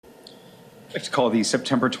I'd like to call the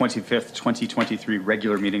September 25th, 2023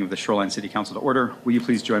 regular meeting of the Shoreline City Council to order. Will you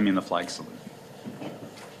please join me in the flag salute?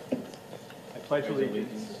 I pledge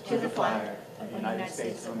allegiance to the flag of the United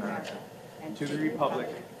States of America and to the republic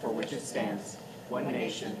for which it stands, one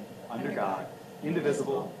nation, under God,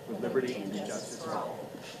 indivisible, with liberty and justice for all.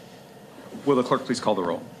 Will the clerk please call the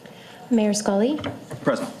roll? Mayor Scully.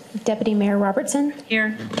 Present. Deputy Mayor Robertson.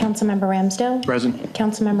 Here. Councilmember Ramsdell. Present.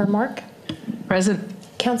 Councilmember Mark. Present.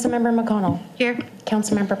 Councilmember McConnell. Here.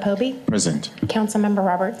 Councilmember Poby. Present. Councilmember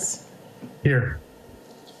Roberts. Here.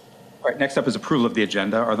 All right, next up is approval of the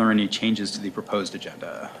agenda. Are there any changes to the proposed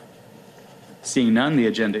agenda? Seeing none, the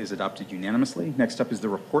agenda is adopted unanimously. Next up is the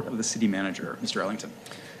report of the city manager. Mr. Ellington.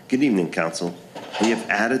 Good evening, Council. We have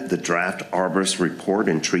added the draft arborist report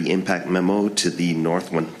and tree impact memo to the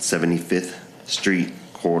North 175th Street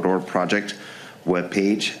Corridor Project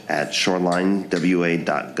webpage at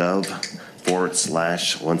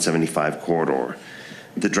shorelinewa.gov/175 corridor.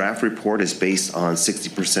 The draft report is based on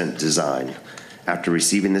 60% design. After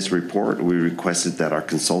receiving this report, we requested that our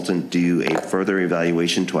consultant do a further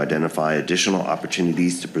evaluation to identify additional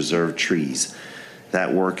opportunities to preserve trees.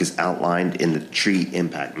 That work is outlined in the tree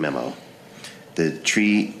impact memo. The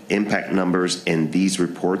tree impact numbers in these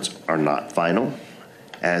reports are not final.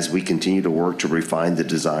 As we continue to work to refine the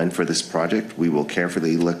design for this project, we will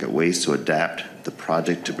carefully look at ways to adapt the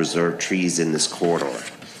project to preserve trees in this corridor.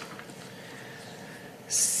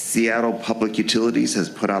 Seattle Public Utilities has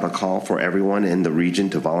put out a call for everyone in the region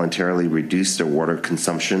to voluntarily reduce their water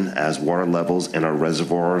consumption as water levels in our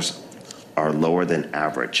reservoirs are lower than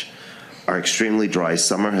average. Our extremely dry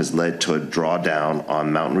summer has led to a drawdown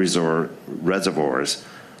on mountain reservoirs.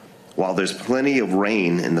 While there's plenty of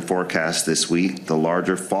rain in the forecast this week, the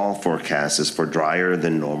larger fall forecast is for drier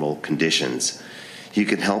than normal conditions. You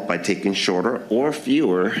can help by taking shorter or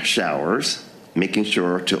fewer showers, making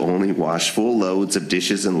sure to only wash full loads of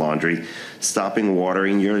dishes and laundry, stopping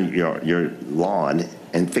watering your lawn,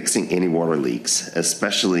 and fixing any water leaks,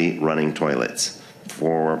 especially running toilets.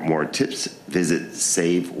 For more tips, visit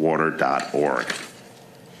savewater.org.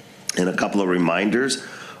 And a couple of reminders.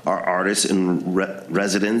 Our artist in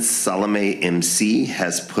residence, Salome MC,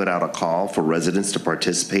 has put out a call for residents to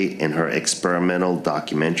participate in her experimental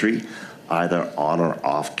documentary, either on or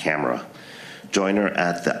off camera. Join her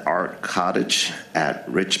at the Art Cottage at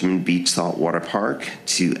Richmond Beach Saltwater Park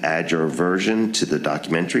to add your version to the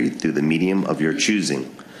documentary through the medium of your choosing.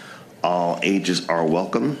 All ages are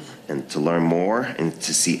welcome, and to learn more and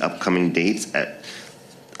to see upcoming dates,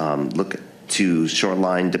 look to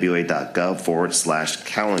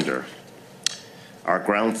shorelinewa.gov/calendar. Our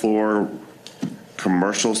ground floor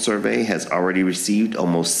commercial survey has already received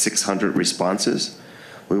almost 600 responses.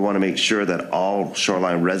 We want to make sure that all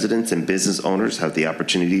Shoreline residents and business owners have the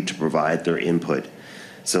opportunity to provide their input.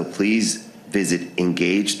 So please visit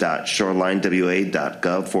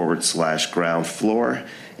engage.shorelinewa.gov/ground floor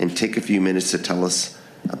and take a few minutes to tell us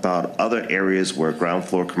about other areas where ground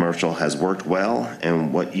floor commercial has worked well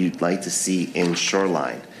and what you'd like to see in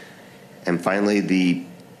Shoreline. And finally, the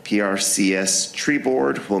PRCS Tree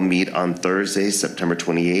Board will meet on Thursday, September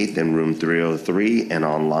 28th in room 303 and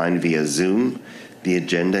online via Zoom. The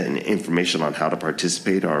agenda and information on how to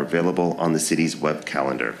participate are available on the city's web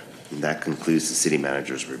calendar. And that concludes the city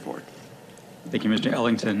manager's report. Thank you, Mr.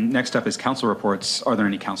 Ellington. Next up is council reports. Are there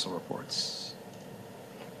any council reports?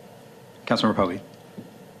 Councilmember Poby.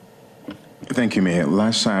 Thank you, Mayor.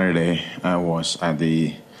 Last Saturday, I was at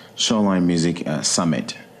the Shoreline Music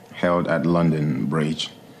Summit held at London Bridge.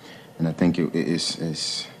 And I think it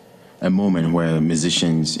is a moment where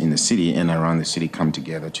musicians in the city and around the city come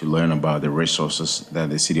together to learn about the resources that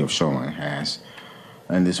the city of Shoreline has.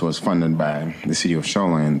 And this was funded by the city of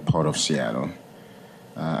Shoreline, Port of Seattle.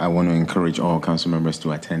 I want to encourage all council members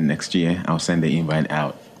to attend next year. I'll send the invite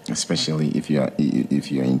out, especially if you're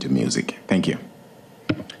into music. Thank you.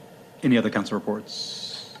 Any other council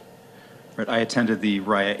reports? Right, I attended the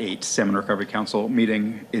RIA 8 Salmon Recovery Council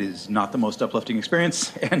meeting. It is not the most uplifting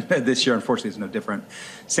experience, and this year, unfortunately, is no different.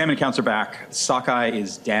 Salmon counts are back. Sockeye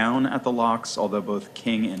is down at the locks, although both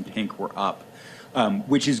king and pink were up,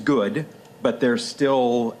 which is good, but they're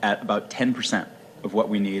still at about 10% of what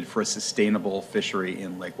we need for a sustainable fishery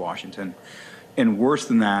in Lake Washington. And worse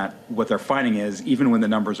than that, what they're finding is even when the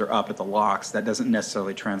numbers are up at the locks, that doesn't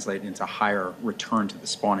necessarily translate into higher return to the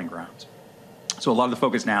spawning grounds. So a lot of the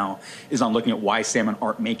focus now is on looking at why salmon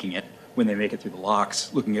aren't making it when they make it through the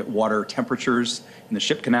locks, looking at water temperatures in the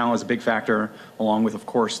Ship Canal is a big factor, along with, of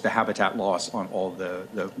course, the habitat loss on all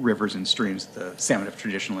the rivers and streams that the salmon have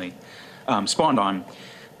traditionally spawned on.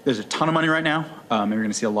 There's a ton of money right now, and we're going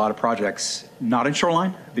to see a lot of projects, not in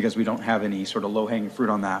Shoreline, because we don't have any sort of low-hanging fruit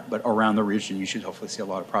on that, but around the region, you should hopefully see a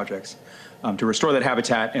lot of projects to restore that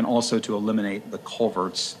habitat and also to eliminate the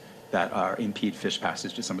culverts that impede fish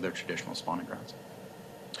passage to some of their traditional spawning grounds.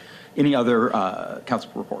 Any other council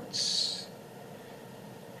reports?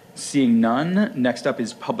 Seeing none, next up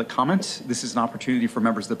is public comment. This is an opportunity for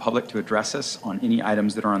members of the public to address us on any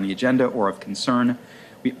items that are on the agenda or of concern.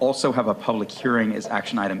 We also have a public hearing as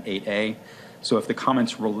action item 8A. So if the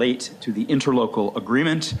comments relate to the interlocal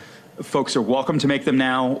agreement, folks are welcome to make them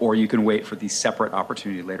now, or you can wait for the separate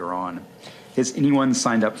opportunity later on. Has anyone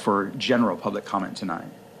signed up for general public comment tonight?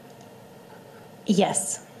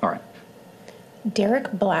 Yes. All right.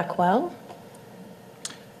 Derek Blackwell.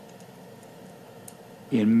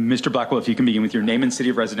 And Mr. Blackwell, if you can begin with your name and city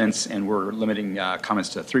of residence, and we're limiting comments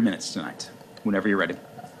to 3 minutes tonight, whenever you're ready.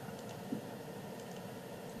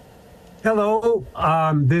 Hello,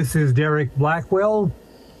 this is Derek Blackwell.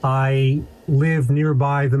 I live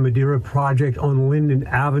nearby the Madeira Project on Linden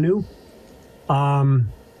Avenue. And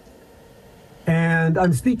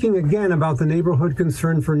I'm speaking again about the neighborhood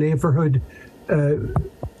concern for neighborhood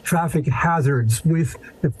traffic hazards with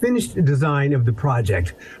the finished design of the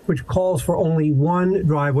project, which calls for only one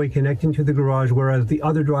driveway connecting to the garage, whereas the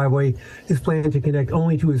other driveway is planned to connect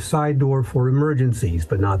only to a side door for emergencies,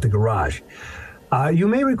 but not the garage. You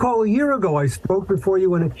may recall a year ago, I spoke before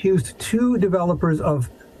you and accused two developers of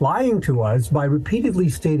lying to us by repeatedly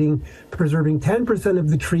stating preserving 10% of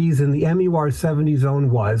the trees in the MUR 70 zone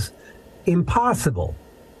was impossible.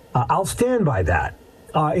 I'll stand by that.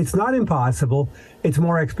 It's not impossible. It's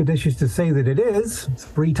more expeditious to say that it is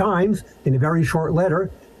 3 times in a very short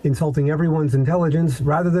letter, insulting everyone's intelligence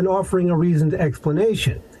rather than offering a reasoned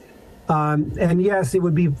explanation. And yes, it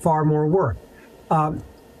would be far more work.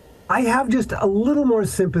 I have just a little more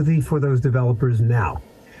sympathy for those developers now.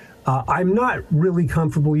 I'm not really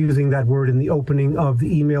comfortable using that word in the opening of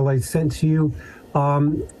the email I sent to you,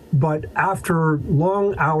 but after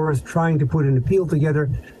long hours trying to put an appeal together,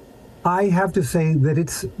 I have to say that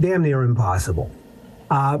it's damn near impossible.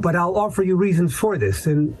 But I'll offer you reasons for this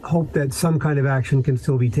and hope that some kind of action can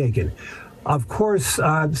still be taken. Of course,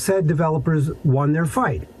 said developers won their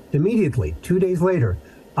fight immediately, 2 days later.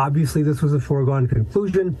 Obviously, this was a foregone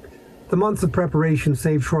conclusion. The months of preparation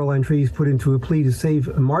saved shoreline trees put into a plea to save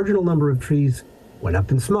a marginal number of trees went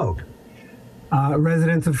up in smoke.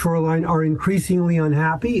 Residents of Shoreline are increasingly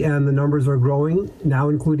unhappy, and the numbers are growing, now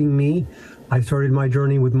including me. I started my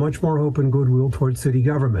journey with much more hope and goodwill towards city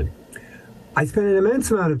government. I spent an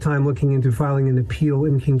immense amount of time looking into filing an appeal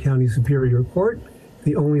in King County Superior Court,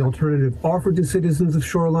 the only alternative offered to citizens of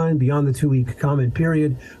Shoreline beyond the 2-week comment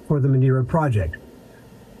period for the Madeira project.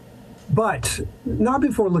 But not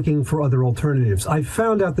before looking for other alternatives. I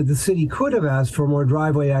found out that the city could have asked for more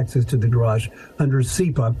driveway access to the garage under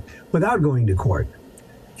SEPA without going to court.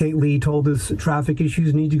 Kate Lee told us traffic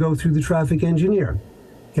issues need to go through the traffic engineer.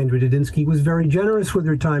 Kendra Dudinsky was very generous with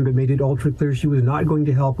her time, but made it ultra clear she was not going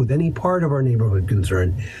to help with any part of our neighborhood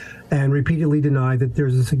concern, and repeatedly denied that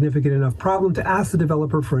there's a significant enough problem to ask the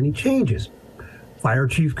developer for any changes. Fire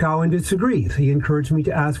Chief Cowan disagrees. He encouraged me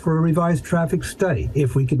to ask for a revised traffic study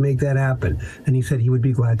if we could make that happen, and he said he would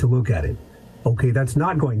be glad to look at it. Okay, that's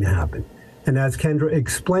not going to happen. And as Kendra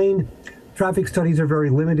explained, traffic studies are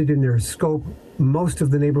very limited in their scope. Most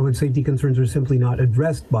of the neighborhood safety concerns are simply not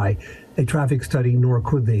addressed by a traffic study, nor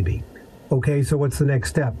could they be. Okay, so what's the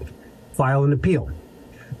next step? File an appeal.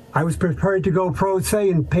 I was prepared to go pro se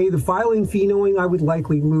and pay the filing fee, knowing I would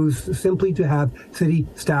likely lose, simply to have city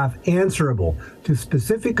staff answerable to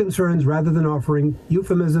specific concerns rather than offering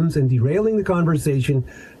euphemisms and derailing the conversation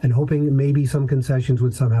and hoping maybe some concessions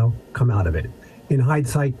would somehow come out of it. In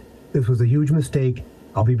hindsight, this was a huge mistake.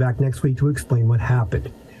 I'll be back next week to explain what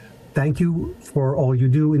happened. Thank you for all you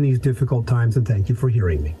do in these difficult times, and thank you for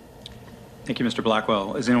hearing me. Thank you, Mr.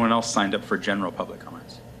 Blackwell. Is anyone else signed up for general public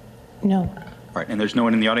comments? No. All right, and there's no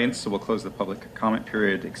one in the audience, so we'll close the public comment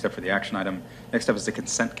period except for the action item. Next up is the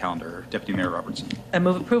consent calendar. Deputy Mayor Robertson. I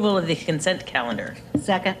move approval of the consent calendar.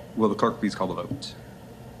 Second. Will the clerk please call the vote?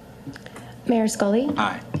 Mayor Scully.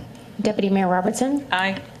 Aye. Deputy Mayor Robertson.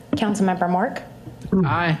 Aye. Councilmember Mark.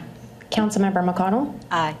 Aye. Councilmember McConnell.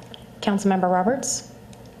 Aye. Councilmember Roberts.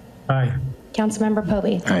 Aye. Councilmember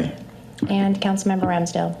Poby. Aye. And Councilmember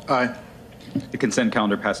Ramsdale. Aye. The consent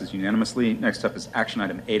calendar passes unanimously. Next up is action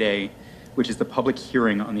item 8A, which is the public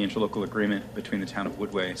hearing on the interlocal agreement between the town of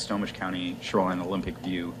Woodway, Snohomish County, Shoreline, Olympic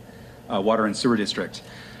View, Water and Sewer District.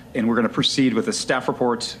 And we're going to proceed with a staff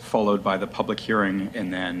report followed by the public hearing,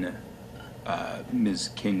 and then Ms.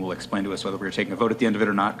 King will explain to us whether we're taking a vote at the end of it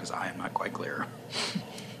or not, because I am not quite clear.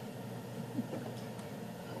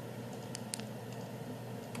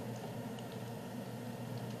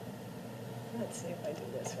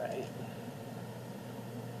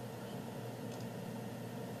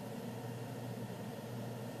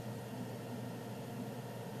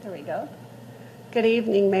 There we go. Good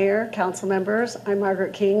evening, Mayor, council members. I'm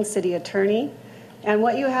Margaret King, City Attorney. And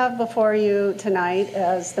what you have before you tonight,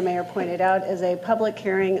 as the mayor pointed out, is a public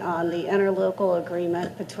hearing on the interlocal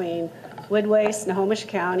agreement between Woodway, Snohomish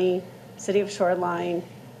County, City of Shoreline,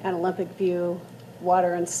 and Olympic View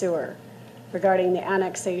Water and Sewer regarding the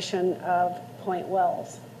annexation of Point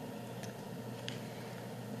Wells.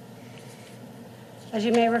 As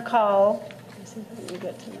you may recall, let me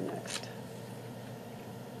get to the next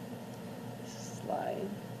slide.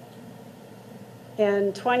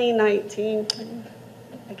 In 2019,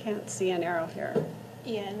 I can't see an arrow here.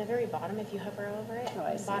 Yeah, in the very bottom, if you hover over it, Oh,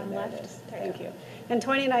 I see. bottom There it left. is. There Thank go. you. In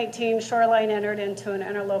 2019, Shoreline entered into an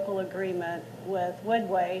interlocal agreement with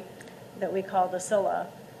Woodway that we call the SILA.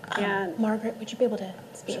 And Margaret, would you be able to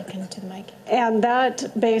speak into the mic? And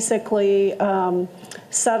that basically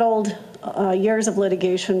settled years of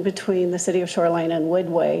litigation between the City of Shoreline and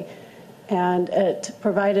Woodway. And it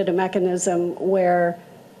provided a mechanism where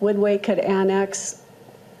Woodway could annex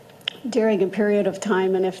during a period of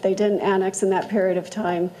time. And if they didn't annex in that period of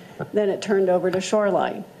time, then it turned over to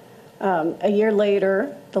Shoreline. A year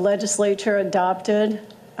later, the legislature adopted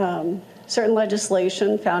certain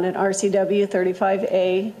legislation found in RCW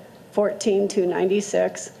 35A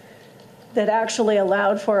 14296 that actually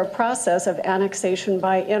allowed for a process of annexation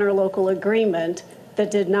by interlocal agreement that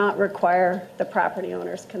did not require the property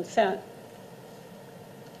owner's consent.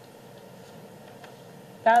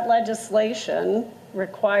 That legislation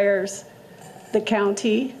requires the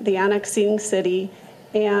county, the annexing city,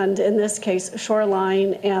 and in this case,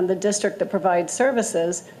 Shoreline and the district that provides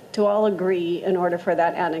services to all agree in order for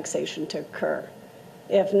that annexation to occur.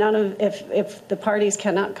 If the parties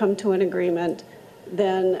cannot come to an agreement,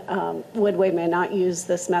 then Woodway may not use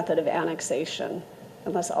this method of annexation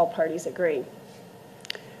unless all parties agree.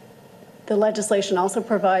 The legislation also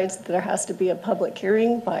provides that there has to be a public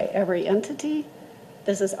hearing by every entity.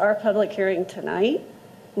 This is our public hearing tonight.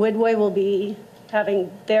 Woodway will be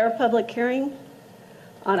having their public hearing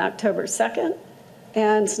on October 2nd,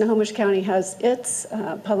 and Snohomish County has its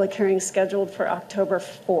public hearing scheduled for October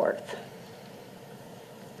 4th.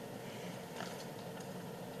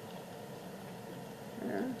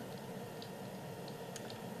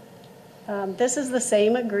 This is the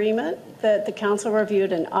same agreement that the council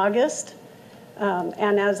reviewed in August.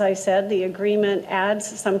 And as I said, the agreement adds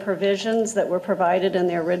some provisions that were provided in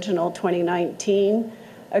the original 2019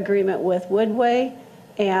 agreement with Woodway,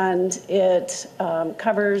 and it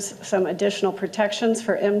covers some additional protections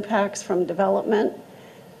for impacts from development,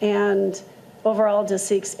 and overall just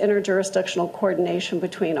seeks interjurisdictional coordination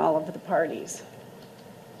between all of the parties.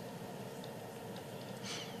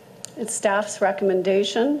 It's staff's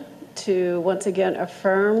recommendation to once again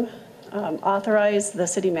affirm, authorize the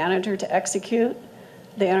city manager to execute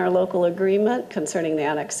the interlocal agreement concerning the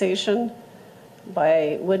annexation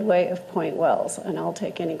by Woodway of Point Wells, and I'll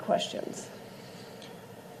take any questions.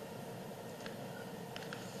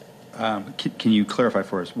 Can you clarify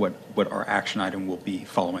for us what our action item will be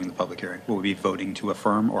following the public hearing? Will we be voting to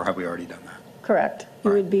affirm, or have we already done that? Correct.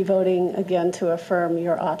 You would be voting again to affirm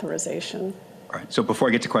your authorization. All right. So before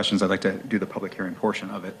I get to questions, I'd like to do the public hearing portion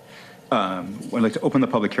of it. I'd like to open the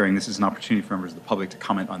public hearing. This is an opportunity for members of the public to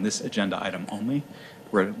comment on this agenda item only.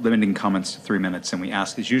 We're limiting comments to 3 minutes, and we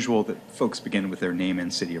ask, as usual, that folks begin with their name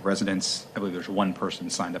and city of residence. I believe there's one person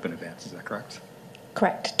signed up in advance. Is that correct?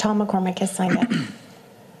 Correct. Tom McCormick has signed up.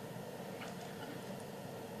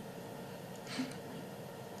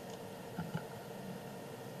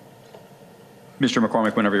 Mr.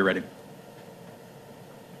 McCormick, whenever you're ready.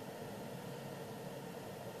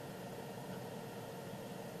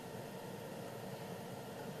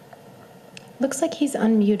 Looks like he's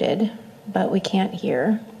unmuted, but we can't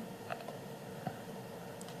hear.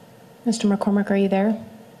 Mr. McCormick, are you there?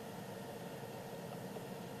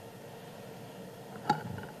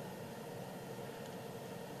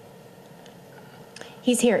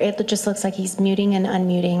 He's here. It just looks like he's muting and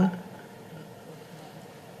unmuting.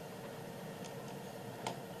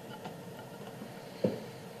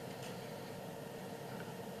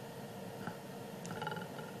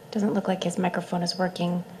 Doesn't look like his microphone is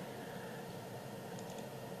working.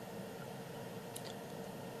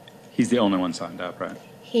 He's the only one signed up, right?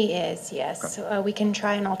 He is, yes. Okay. So, we can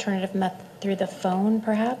try an alternative method through the phone,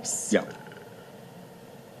 perhaps? Yeah.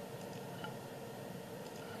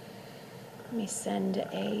 Let me send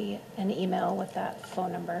an email with that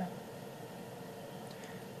phone number.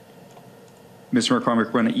 Mr. McCormick,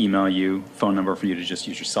 we're going to email you phone number for you to just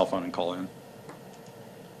use your cell phone and call in.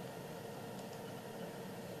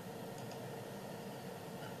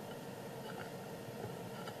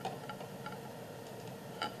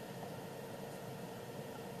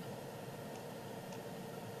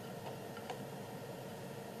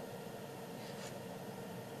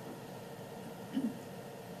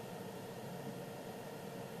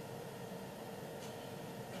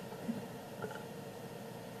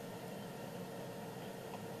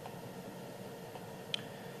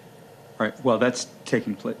 All right, while that's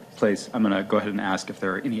taking place, I'm going to go ahead and ask if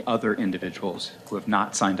there are any other individuals who have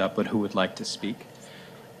not signed up but who would like to speak.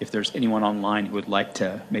 If there's anyone online who would like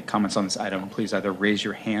to make comments on this item, please either raise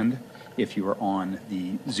your hand if you are on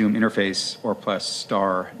the Zoom interface or press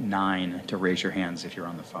 *9 to raise your hands if you're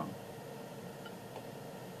on the phone.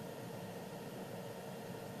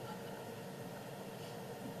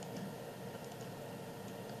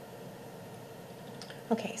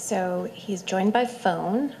 Okay, so he's joined by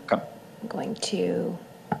phone. Okay. I'm going to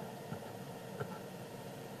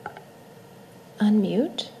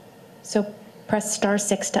unmute. So press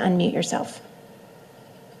 *6 to unmute yourself.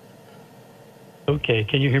 Okay,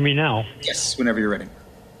 can you hear me now? Yes, whenever you're ready.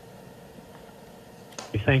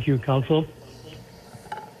 Thank you, Council.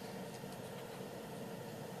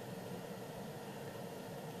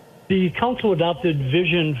 The Council adopted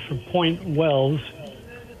vision for Point Wells.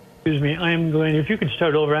 Excuse me, if you could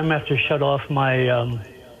start over, I'm going to have to shut off my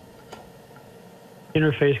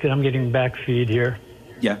interface because I'm getting back feed here.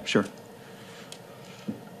 Yeah, sure.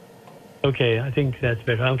 Okay, I think that's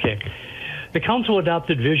better. Okay. The Council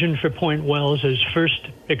adopted vision for Point Wells as first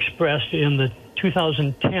expressed in the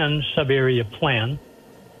 2010 sub-area plan.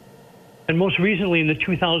 And most recently in the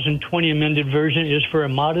 2020 amended version is for a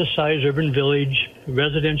modest-sized urban village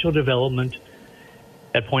residential development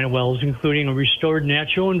at Point Wells, including a restored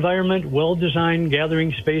natural environment, well-designed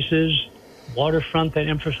gathering spaces, waterfront that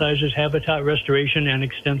emphasizes habitat restoration, and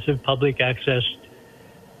extensive public access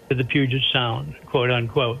to the Puget Sound, quote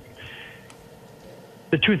unquote.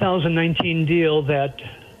 The 2019 deal that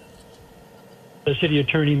the city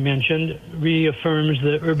attorney mentioned reaffirms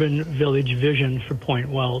the urban village vision for Point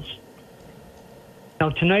Wells. Now,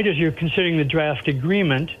 tonight, as you're considering the draft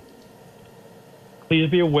agreement, please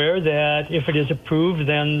be aware that if it is approved,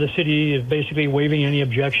 then the city is basically waiving any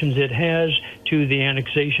objections it has to the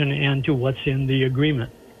annexation and to what's in the agreement.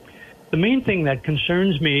 The main thing that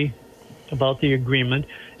concerns me about the agreement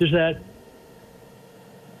is that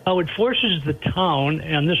how it forces the town,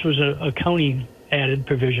 and this was a county added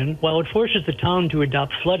provision, while it forces the town to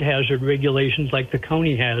adopt flood hazard regulations like the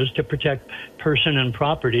county has to protect person and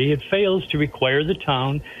property, it fails to require the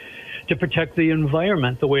town to protect the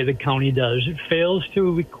environment the way the county does. It fails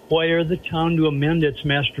to require the town to amend its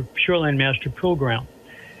shoreline master program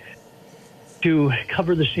to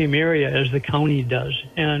cover the same area as the county does.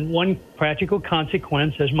 And one practical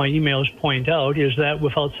consequence, as my emails point out, is that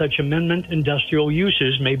without such amendment, industrial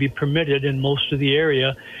uses may be permitted in most of the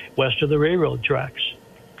area west of the railroad tracks.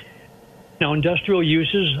 Now, industrial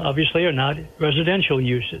uses obviously are not residential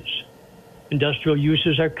uses. Industrial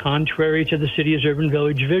uses are contrary to the city's urban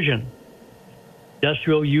village vision.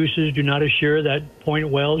 Industrial uses do not assure that Point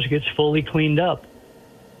Wells gets fully cleaned up.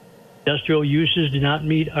 Industrial uses do not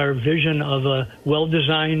meet our vision of a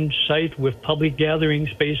well-designed site with public gathering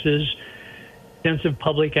spaces, extensive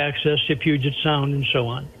public access to Puget Sound, and so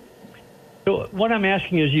on. So what I'm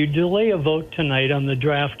asking is you delay a vote tonight on the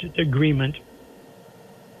draft agreement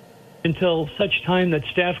until such time that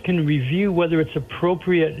staff can review whether it's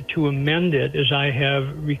appropriate to amend it as I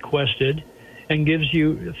have requested, and gives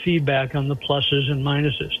you feedback on the pluses and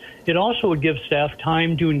minuses. It also would give staff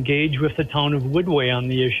time to engage with the town of Woodway on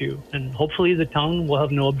the issue, and hopefully the town will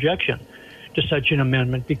have no objection to such an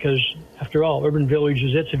amendment because, after all, Urban Village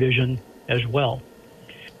is its vision as well.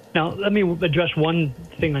 Now, let me address one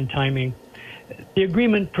thing on timing. The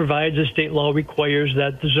agreement provides, as state law requires,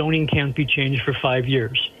 that the zoning can't be changed for 5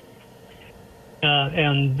 years.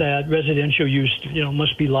 And that residential use,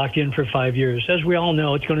 must be locked in for 5 years. As we all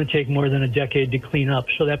know, it's going to take more than a decade to clean up,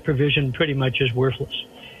 so that provision pretty much is worthless.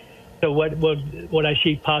 So what I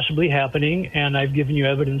see possibly happening, and I've given you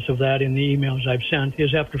evidence of that in the emails I've sent,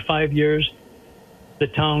 is after 5 years, the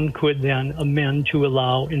town could then amend to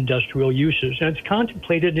allow industrial uses. And it's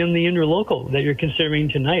contemplated in the interlocal that you're considering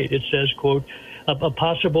tonight. It says, quote, a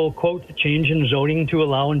possible, quote, change in zoning to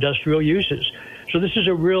allow industrial uses. So this is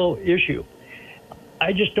a real issue.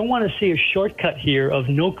 I just don't want to see a shortcut here of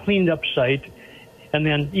no cleaned up site and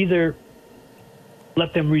then either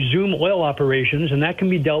let them resume oil operations, and that can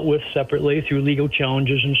be dealt with separately through legal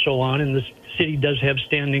challenges and so on, and the city does have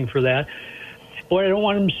standing for that. Or I don't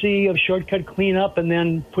want them to see a shortcut cleanup and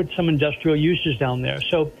then put some industrial uses down there.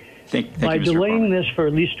 So Thank by you, Mr. delaying Farmer. this for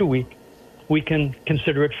at least a week, we can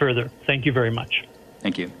consider it further. Thank you very much.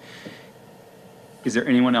 Thank you. Is there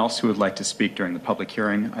anyone else who would like to speak during the public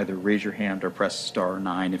hearing? Either raise your hand or press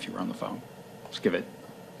 *9 if you're on the phone. Just give it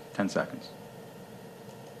 10 seconds.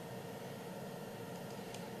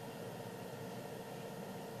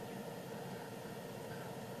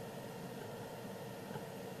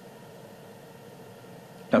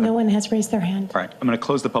 Nothing? No one has raised their hand. All right, I'm going to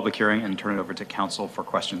close the public hearing and turn it over to council for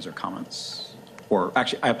questions or comments. Or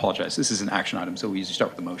actually, I apologize, this is an action item, so we usually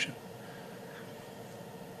start with the motion.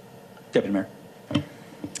 Deputy Mayor.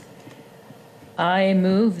 I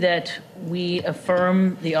move that we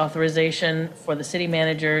affirm the authorization for the city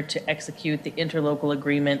manager to execute the interlocal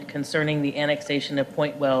agreement concerning the annexation of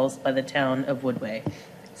Point Wells by the town of Woodway.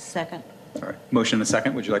 Second. All right, motion and a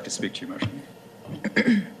second. Would you like to speak to your motion?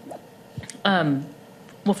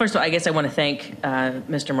 Well, first of all, I guess I want to thank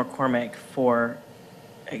Mr. McCormick for,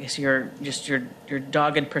 I guess, your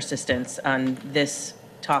dogged persistence on this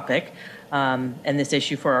topic and this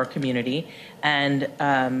issue for our community. And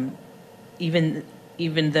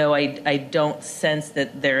even though I don't sense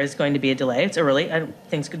that there is going to be a delay, it's early.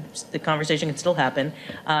 The conversation can still happen.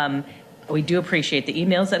 We do appreciate the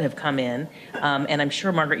emails that have come in, and I'm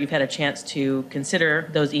sure, Margaret, you've had a chance to consider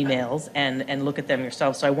those emails and look at them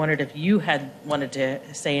yourself. So I wondered if you had wanted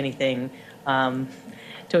to say anything to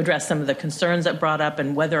address some of the concerns that brought up,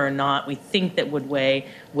 and whether or not we think that Woodway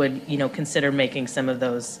would, consider making some of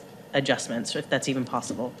those adjustments, if that's even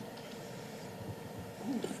possible.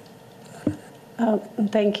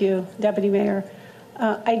 Thank you, Deputy Mayor.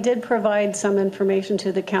 I did provide some information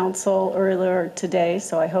to the council earlier today,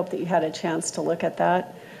 so I hope that you had a chance to look at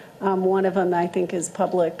that. One of them, I think, is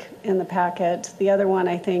public in the packet. The other one,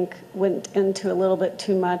 I think, went into a little bit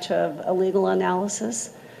too much of a legal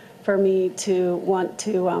analysis for me to want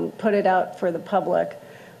to put it out for the public.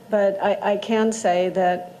 But I can say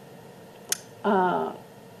that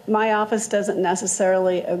my office doesn't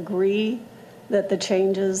necessarily agree that the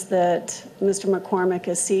changes that Mr. McCormick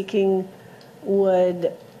is seeking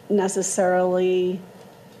would necessarily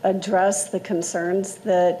address the concerns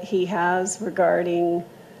that he has regarding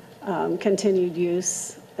continued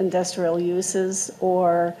use, industrial uses,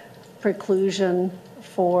 or preclusion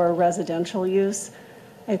for residential use.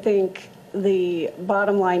 I think the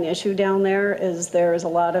bottom line issue down there is there's a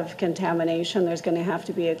lot of contamination. There's going to have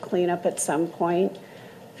to be a cleanup at some point.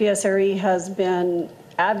 VSRE has been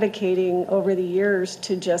advocating over the years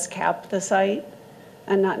to just cap the site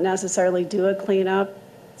and not necessarily do a cleanup.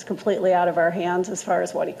 It's completely out of our hands as far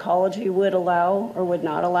as what ecology would allow or would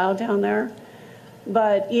not allow down there.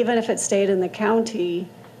 But even if it stayed in the county,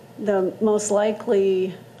 the most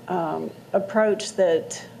likely approach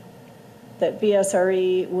that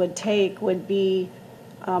BSRE would take would be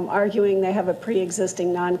arguing they have a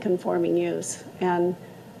pre-existing non-conforming use. And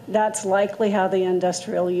that's likely how the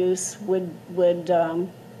industrial use would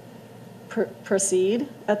proceed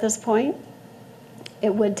at this point.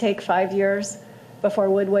 It would take 5 years before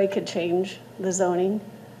Woodway could change the zoning.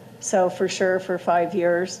 So for sure, for 5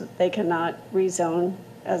 years, they cannot rezone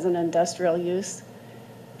as an industrial use.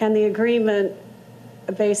 And the agreement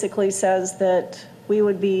basically says that we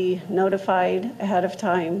would be notified ahead of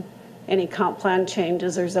time any comp plan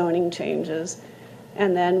changes or zoning changes,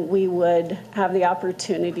 and then we would have the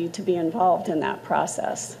opportunity to be involved in that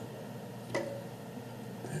process.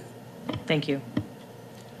 Thank you.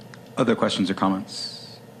 Other questions or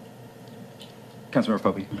comments? Councilmember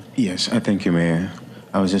Pope. Yes, I thank you, Mayor.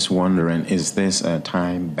 I was just wondering, is this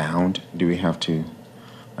time bound? Do we have to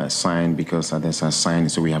sign because there's a sign,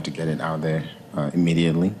 so we have to get it out there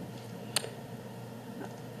immediately?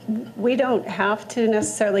 We don't have to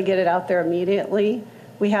necessarily get it out there immediately.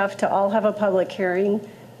 We have to all have a public hearing,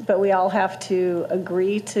 but we all have to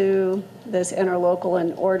agree to this interlocal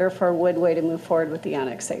in order for Woodway to move forward with the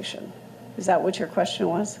annexation. Is that what your question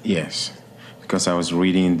was? Yes, because I was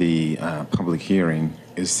reading the public hearing.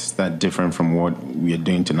 Is that different from what we are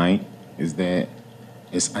doing tonight? Is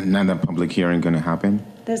another public hearing going to happen?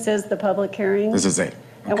 This is the public hearing. This is it.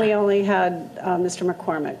 And we only had Mr.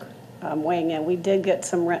 McCormick weighing in. We did get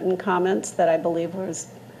some written comments that I believe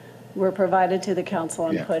were provided to the council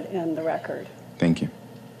and put in the record. Thank you.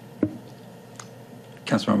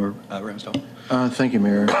 Councilmember Ramsdell. Thank you,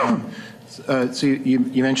 Mayor. So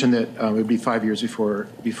you mentioned that it would be 5 years before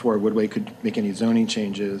Woodway could make any zoning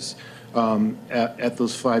changes. At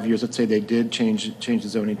those 5 years, let's say they did change the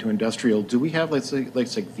zoning to industrial. Do we have let's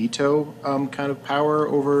say veto kind of power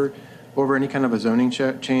over any kind of a zoning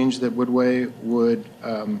change that Woodway would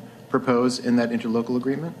propose in that interlocal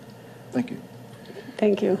agreement? Thank you.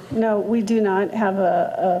 Thank you. No, we do not have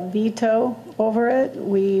a veto over it.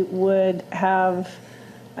 We would have,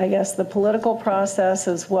 I guess, the political process,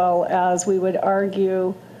 as well as we would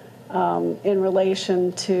argue in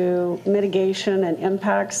relation to mitigation and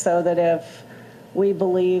impacts, so that if we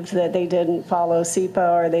believe that they didn't follow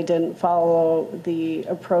SEPA or they didn't follow the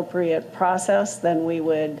appropriate process, then we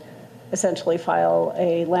would essentially file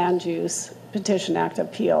a land use petition act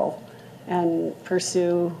appeal and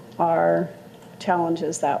pursue our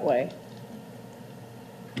challenges that way.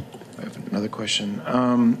 I have another question.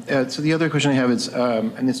 So the other question I have is,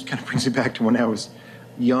 and this kind of brings me back to when I was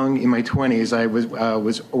young in my 20s. I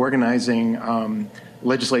was organizing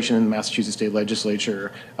legislation in the Massachusetts State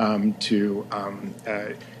Legislature to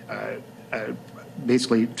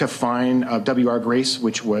basically to fine W.R. Grace,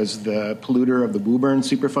 which was the polluter of the Woburn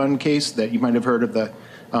Superfund case that you might have heard of, the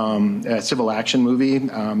civil action movie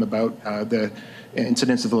about the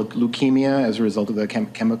incidence of leukemia as a result of the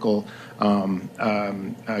chemicals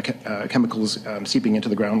seeping into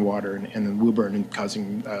the groundwater in Woburn and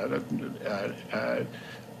causing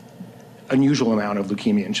unusual amount of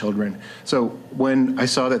leukemia in children. So when I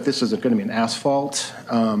saw that this is going to be an asphalt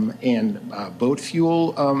and boat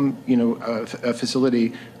fuel,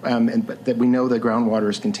 facility, but that we know the groundwater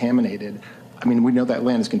is contaminated. I mean, we know that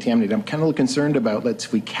land is contaminated. I'm kind of concerned about,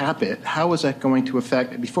 if we cap it, how is that going to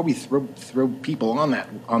affect, before we throw people on that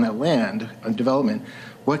land, on development,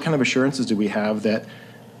 what kind of assurances do we have that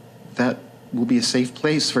that will be a safe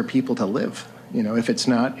place for people to live? If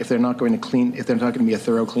they're not going to be a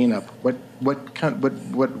thorough cleanup, what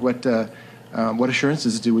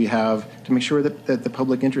assurances do we have to make sure that the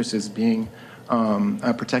public interest is being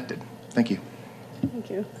protected? Thank you.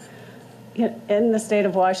 Thank you. In the state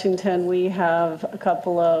of Washington, we have a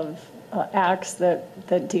couple of acts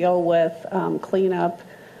that deal with cleanup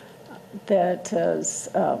that is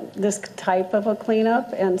this type of a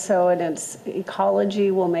cleanup. And so it's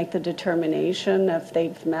ecology will make the determination if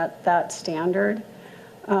they've met that standard.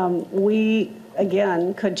 We,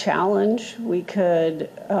 again, could challenge. We could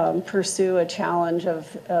pursue a challenge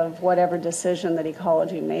of whatever decision that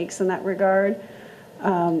ecology makes in that regard.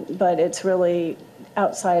 But it's really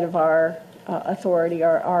outside of our authority,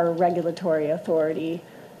 our regulatory authority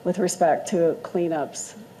with respect to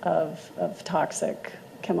cleanups of toxic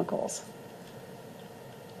chemicals.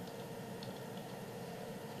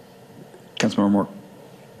 Councilmember Moore.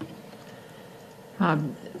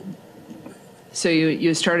 So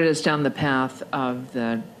you started us down the path of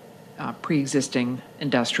the pre-existing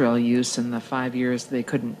industrial use in the 5 years they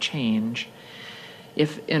couldn't change.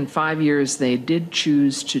 If in 5 years they did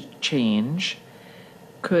choose to change,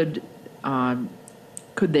 could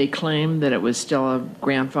they claim that it was still a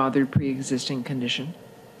grandfathered pre-existing condition?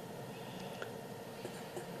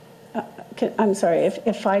 I'm sorry,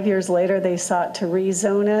 if 5 years later they sought to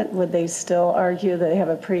rezone it, would they still argue that they have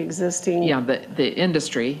a pre-existing? Yeah, the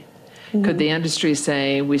industry. Mm-hmm. Could the industry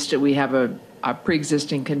say we have a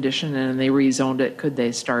pre-existing condition and they rezoned it? Could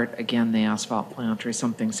they start again the asphalt plant or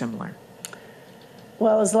something similar?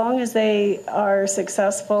 Well, as long as they are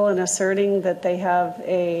successful in asserting that they have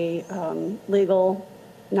a legal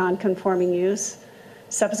non-conforming use,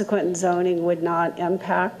 subsequent zoning would not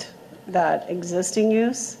impact that existing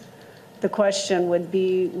use. The question would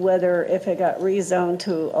be whether, if it got rezoned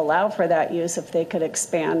to allow for that use, if they could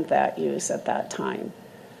expand that use at that time.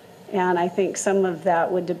 And I think some of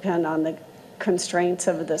that would depend on the constraints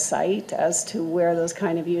of the site as to where those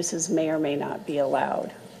kind of uses may or may not be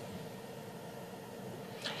allowed.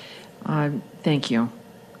 Thank you.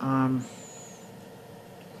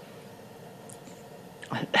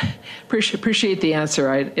 Appreciate the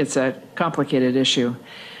answer. It's a complicated issue.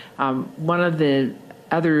 One of the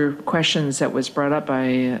other questions that was brought up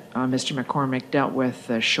by Mr. McCormick dealt with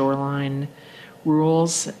the shoreline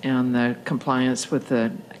rules and the compliance with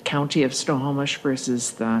the county of Snohomish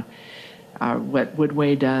versus the what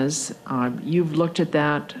Woodway does. You've looked at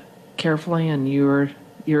that carefully, and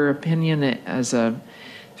your opinion as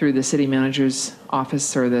through the city manager's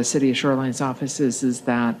office or the city of Shoreline's office is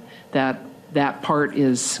that part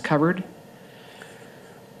is covered?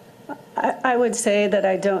 I would say that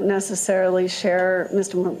I don't necessarily share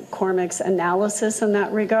Mr. McCormick's analysis in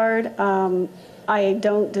that regard. I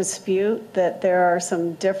don't dispute that there are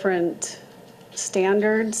some different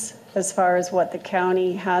standards as far as what the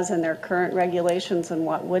county has in their current regulations and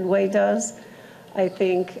what Woodway does. I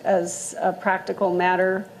think as a practical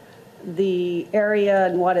matter, the area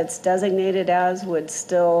and what it's designated as would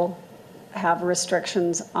still have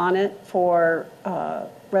restrictions on it for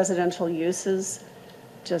residential uses,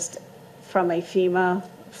 just from a FEMA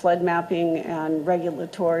flood mapping and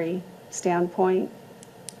regulatory standpoint.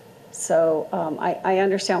 So I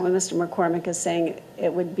understand what Mr. McCormick is saying.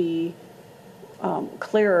 It would be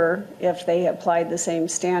clearer if they applied the same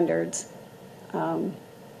standards.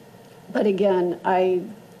 But again, I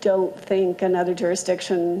don't think another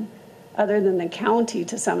jurisdiction other than the county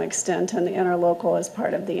to some extent and the interlocal as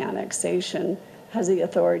part of the annexation has the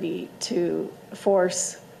authority to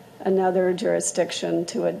force another jurisdiction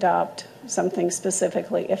to adopt something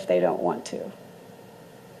specifically if they don't want to.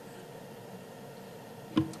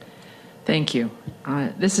 Thank you.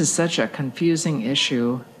 This is such a confusing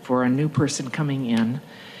issue for a new person coming in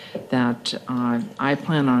that I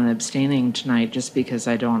plan on abstaining tonight just because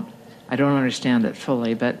I don't understand it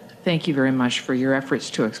fully. But thank you very much for your efforts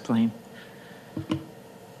to explain.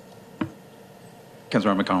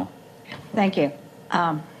 Councilmember McConnell. Thank you.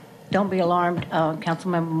 Don't be alarmed,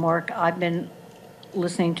 Councilmember Mork. I've been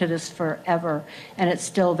listening to this forever, and it's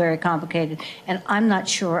still very complicated. And I'm not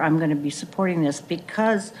sure I'm going to be supporting this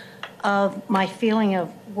because of my feeling of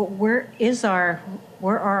where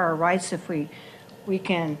are our rights if we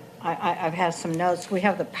can. I've had some notes. We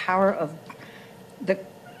have the power of the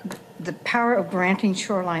power of granting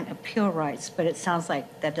shoreline appeal rights, but it sounds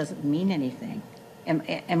like that doesn't mean anything.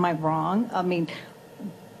 Am I wrong? I mean,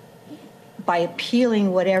 by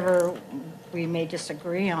appealing whatever we may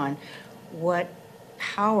disagree on, what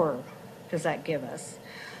power does that give us?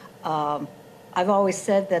 I've always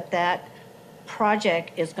said that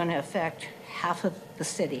project is going to affect half of the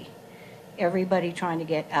city. Everybody trying to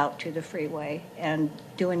get out to the freeway and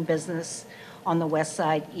doing business on the west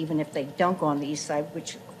side, even if they don't go on the east side,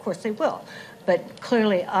 which of course they will. But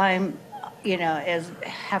clearly I'm, as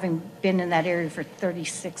having been in that area for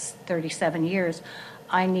 36, 37 years,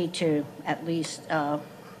 I need to at least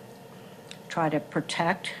try to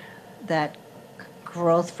protect that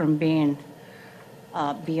growth from being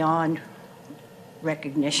beyond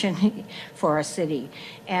recognition for our city.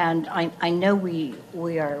 And I know we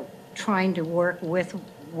are trying to work with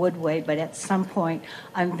Woodway, but at some point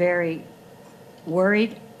I'm very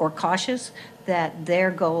worried or cautious that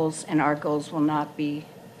their goals and our goals will not be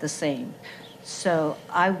the same. So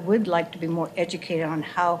I would like to be more educated on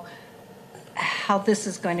how this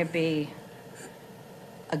is going to be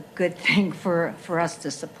a good thing for us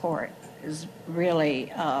to support. Is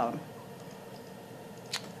really,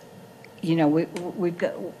 we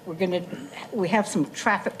have some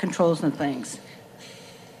traffic controls and things,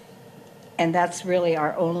 and that's really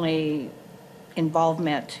our only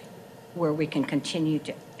involvement where we can continue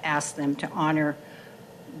to ask them to honor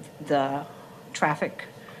the traffic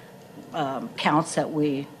counts that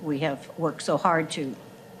we have worked so hard to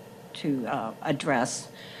address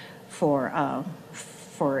for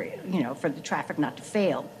the traffic not to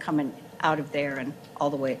fail coming out of there and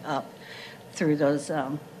all the way up through those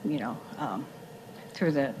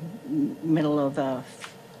through the middle of a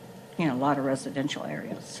lot of residential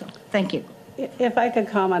areas. So thank you. If I could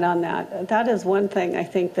comment on that, that is one thing I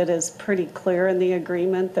think that is pretty clear in the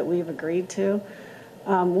agreement that we've agreed to.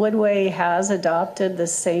 Woodway has adopted the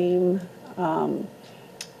same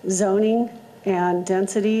zoning and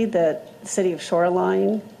density that the city of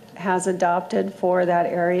Shoreline has adopted for that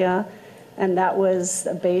area, and that was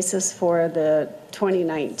a basis for the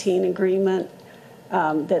 2019 agreement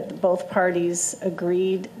that both parties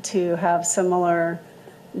agreed to have similar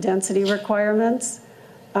density requirements.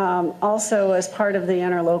 Also, as part of the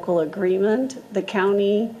interlocal agreement, the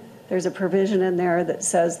county, there's a provision in there that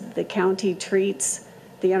says the county treats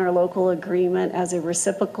the interlocal agreement as a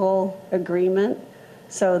reciprocal agreement,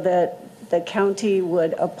 so that the county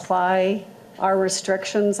would apply our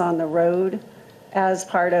restrictions on the road as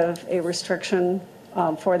part of a restriction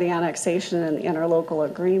for the annexation and the interlocal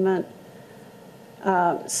agreement.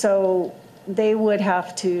 So they would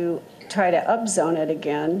have to try to upzone it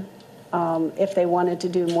again if they wanted to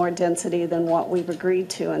do more density than what we've agreed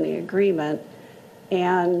to in the agreement.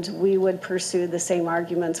 And we would pursue the same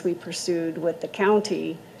arguments we pursued with the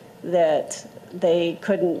county, that they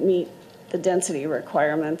couldn't meet the density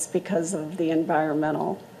requirements because of the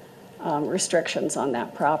environmental restrictions on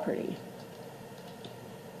that property.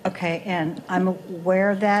 Okay, and I'm aware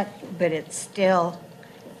of that, but it's still,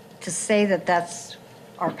 to say that that's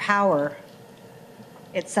our power,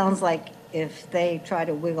 it sounds like if they try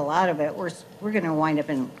to wiggle out of it, we're going to wind up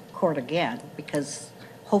in court again, because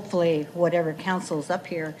hopefully whatever council's up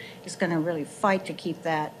here is going to really fight to keep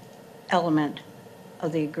that element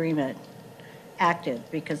of the agreement active,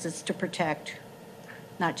 because it's to protect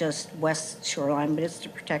not just West Shoreline, but it's to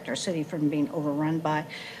protect our city from being overrun by,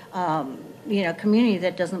 community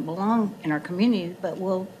that doesn't belong in our community, but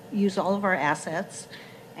will use all of our assets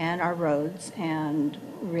and our roads, and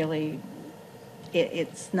really,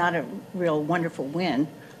 it's not a real wonderful win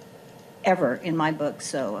ever in my book.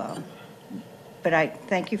 So, but I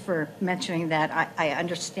thank you for mentioning that. I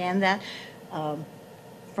understand that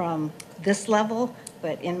from this level,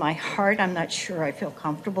 but in my heart, I'm not sure I feel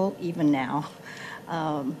comfortable even now.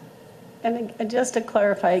 And just to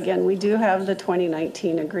clarify again, we do have the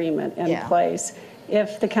 2019 agreement in place.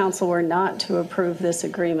 If the council were not to approve this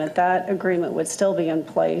agreement, that agreement would still be in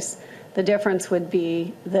place. The difference would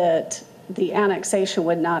be that the annexation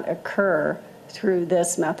would not occur through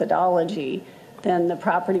this methodology, then the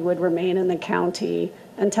property would remain in the county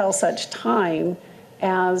until such time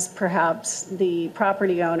as perhaps the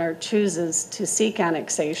property owner chooses to seek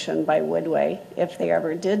annexation by Woodway, if they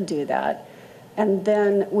ever did do that. And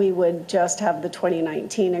then we would just have the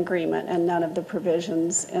 2019 agreement and none of the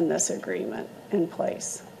provisions in this agreement in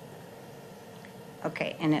place.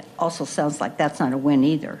 Okay, and it also sounds like that's not a win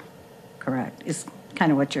either, correct? It's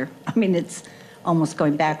kind of what you're, I mean, it's almost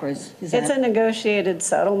going backwards. Is It's that- a negotiated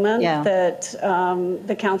settlement Yeah. that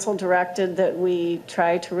the council directed that we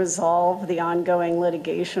try to resolve the ongoing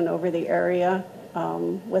litigation over the area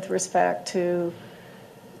with respect to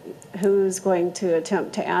who's going to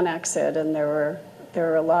attempt to annex it. And there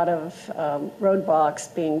were a lot of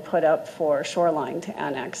roadblocks being put up for Shoreline to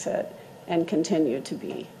annex it and continue to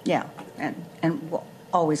be. Yeah, and will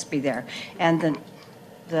always be there. And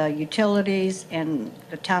the utilities and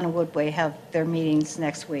the town of Woodway have their meetings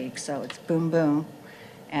next week, so it's boom, boom.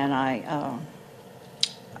 And I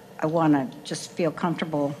want to just feel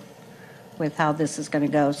comfortable with how this is going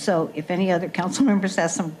to go. So if any other council members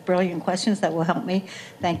have some brilliant questions that will help me,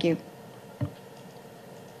 thank you.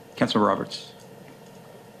 Councilor Roberts.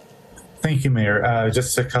 Thank you, Mayor.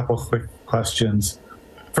 Just a couple quick questions.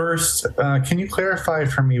 First, can you clarify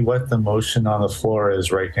for me what the motion on the floor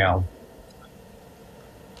is right now?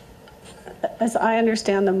 As I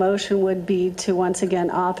understand, the motion would be to once again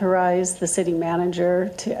authorize the city manager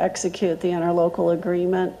to execute the interlocal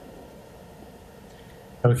agreement.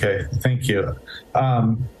 Okay, thank you.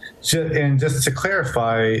 And just to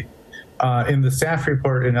clarify, in the staff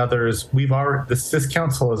report and others, this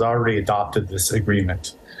council has already adopted this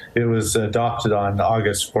agreement. It was adopted on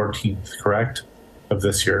August 14th, correct, of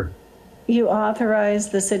this year? You authorize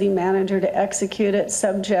the city manager to execute it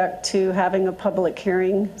subject to having a public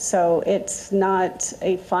hearing. So it's not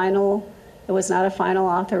a final, it was not a final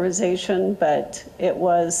authorization, but it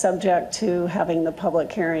was subject to having the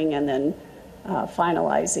public hearing and then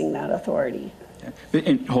finalizing that authority. Yeah.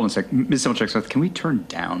 And hold on a sec. Ms. Similchek-Smith, can we turn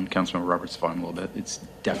down Councilmember Roberts' volume a little bit? It's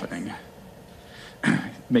deafening.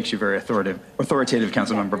 Makes you very authoritative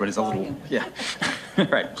council member, but it's a little, yeah.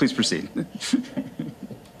 Right, please proceed.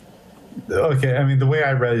 Okay, I mean, the way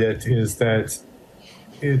I read it is that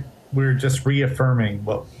we're just reaffirming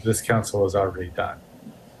what this council has already done.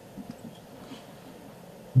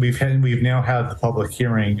 We've now had the public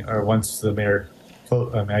hearing, or once the mayor,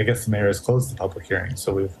 I guess the mayor has closed the public hearing,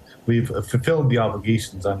 so we've fulfilled the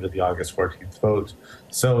obligations under the August 14th vote.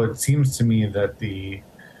 So it seems to me that the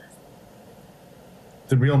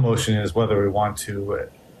real motion is whether we want to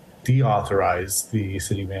deauthorize the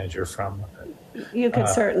city manager from. You could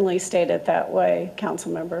certainly state it that way,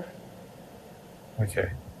 council member.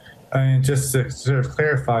 Okay. And just to sort of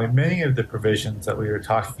clarify, many of the provisions that we were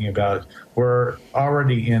talking about were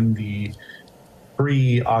already in the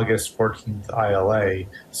pre-August 14th ILA.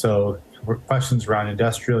 So questions around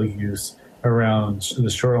industrial use, around the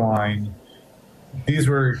shoreline. These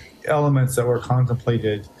were elements that were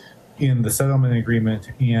contemplated in the settlement agreement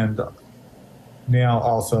and now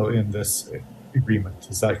also in this agreement.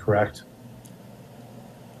 Is that correct?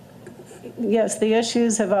 Yes, the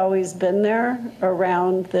issues have always been there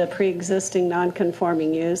around the pre-existing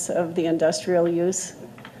non-conforming use of the industrial use.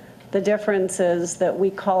 The difference is that we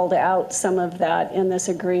called out some of that in this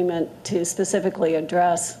agreement to specifically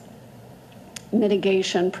address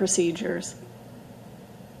mitigation procedures.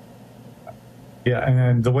 Yeah,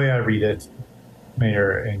 and the way I read it,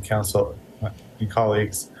 Mayor and Council and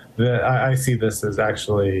colleagues, that I see this as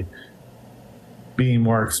actually being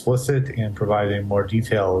more explicit and providing more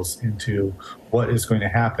details into what is going to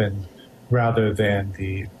happen rather than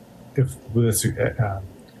if this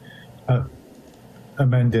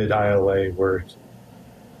amended ILA were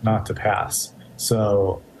not to pass.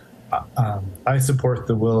 So I support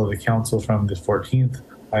the will of the council from the 14th.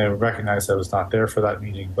 I recognize I was not there for that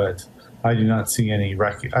meeting, but I do not see any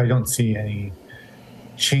I don't see any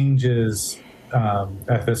changes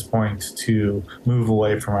at this point to move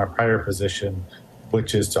away from our prior position,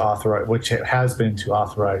 which is to authorize, which has been to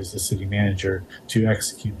authorize the city manager to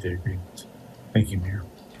execute the agreement. Thank you, Mayor.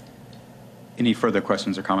 Any further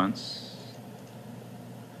questions or comments?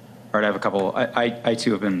 All right, I have a couple. I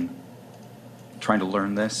too have been trying to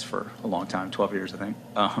learn this for a long time, 12 years, I think.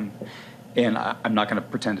 And I'm not going to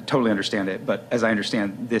pretend to totally understand it, but as I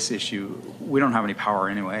understand this issue, we don't have any power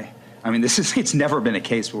anyway. I mean, it's never been a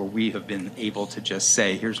case where we have been able to just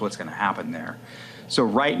say, here's what's going to happen there. So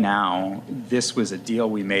right now, this was a deal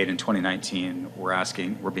we made in 2019.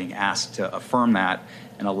 We're being asked to affirm that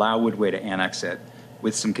and allow Woodway to annex it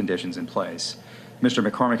with some conditions in place. Mr.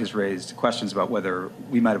 McCormick has raised questions about whether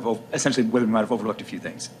we might have, essentially whether we might have overlooked a few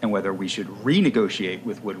things and whether we should renegotiate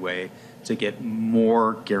with Woodway to get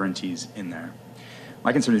more guarantees in there.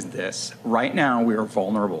 My concern is this. Right now, we are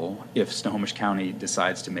vulnerable if Snohomish County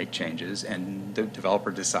decides to make changes and the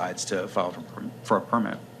developer decides to file for a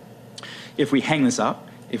permit. If we hang this up,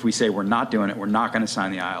 if we say we're not doing it, we're not going to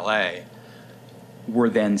sign the ILA, we're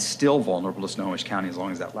then still vulnerable to Snohomish County as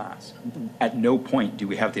long as that lasts. At no point do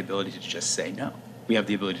we have the ability to just say no. We have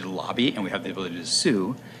the ability to lobby and we have the ability to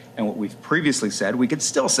sue. And what we've previously said, we could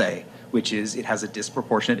still say, which is it has a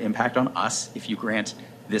disproportionate impact on us. If you grant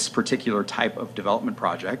this particular type of development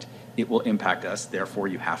project, it will impact us. Therefore,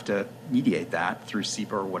 you have to mediate that through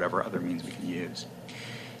SEPA or whatever other means we can use.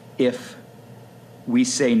 If we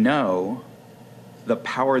say no, the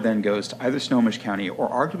power then goes to either Snohomish County or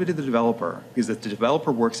arguably to the developer, because if the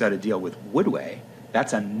developer works out a deal with Woodway,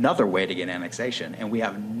 that's another way to get annexation, and we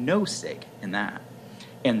have no stake in that.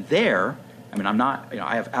 And there, I mean, I'm not,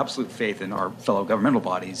 I have absolute faith in our fellow governmental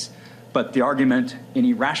bodies, but the argument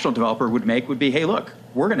any rational developer would make would be, hey, look,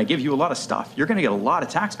 we're going to give you a lot of stuff. You're going to get a lot of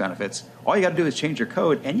tax benefits. All you got to do is change your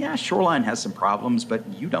code. And yeah, Shoreline has some problems, but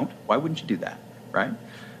you don't. Why wouldn't you do that, right?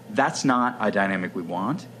 That's not a dynamic we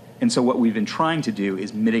want. And so what we've been trying to do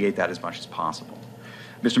is mitigate that as much as possible.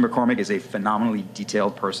 Mr. McCormick is a phenomenally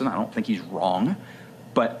detailed person. I don't think he's wrong,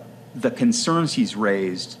 but the concerns he's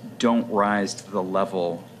raised don't rise to the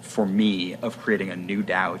level for me of creating a new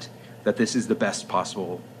doubt that this is the best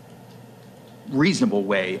possible reasonable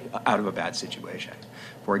way out of a bad situation.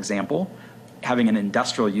 For example, having an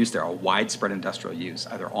industrial use there, a widespread industrial use,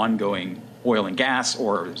 either ongoing oil and gas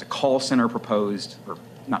or there's a call center proposed, or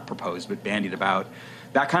not proposed, but bandied about.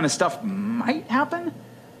 That kind of stuff might happen,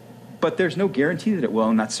 but there's no guarantee that it will,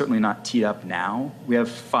 and that's certainly not teed up now. We have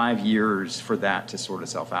 5 years for that to sort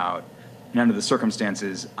itself out. And under the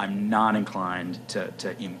circumstances, I'm not inclined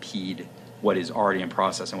to impede what is already in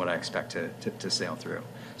process and what I expect to sail through.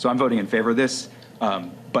 So I'm voting in favor of this,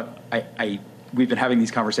 but we've been having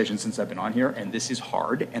these conversations since I've been on here, and this is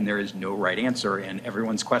hard, and there is no right answer, and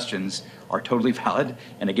everyone's questions are totally valid.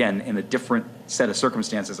 And again, in a different set of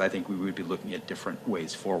circumstances, I think we would be looking at different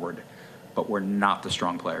ways forward, but we're not the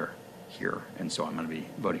strong player here, and so I'm going to be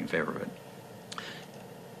voting in favor of it.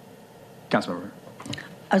 Councilmember.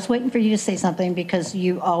 I was waiting for you to say something because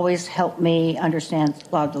you always help me understand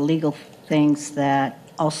a lot of the legal things that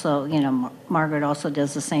also, Margaret also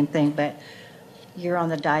does the same thing, but you're on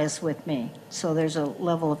the dais with me. So there's a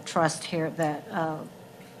level of trust here that,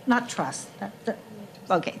 not trust.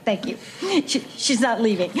 Okay, thank you. She's not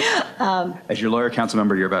leaving. As your lawyer, council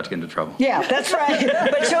member, you're about to get into trouble. Yeah, that's right.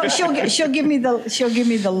 But she'll give me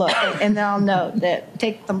the look, and then I'll know that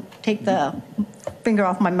take the finger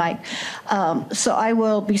off my mic. So I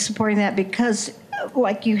will be supporting that because,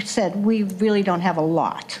 like you said, we really don't have a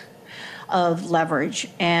lot of leverage,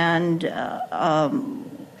 and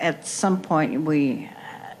at some point we,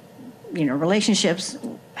 relationships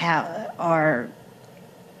are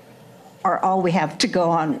all we have to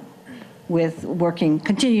go on with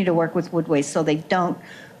continue to work with Woodway, so they don't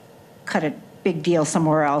cut a big deal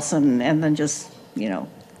somewhere else and then just,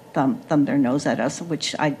 thumb their nose at us,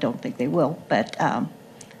 which I don't think they will. But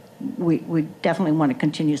we definitely want to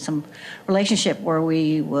continue some relationship where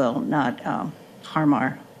we will not harm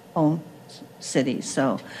our own city.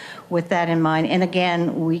 So with that in mind, and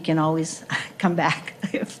again, we can always come back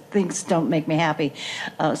if things don't make me happy.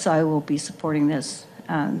 So I will be supporting this.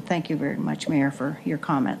 Thank you very much, Mayor, for your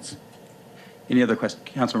comments. Any other questions?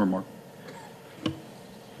 Councilmember Moore.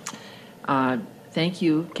 Thank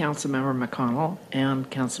you, Councilmember McConnell and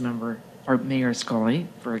Mayor Scully,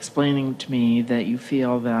 for explaining to me that you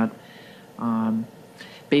feel that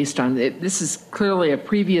based on this is clearly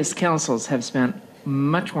previous councils have spent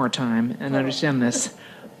much more time and understand this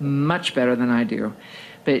much better than I do,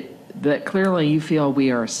 but that clearly you feel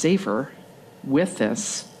we are safer with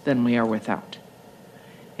this than we are without.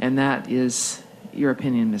 And that is your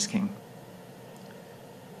opinion, Ms. King.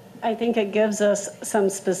 I think it gives us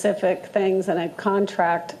some specific things in a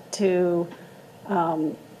contract to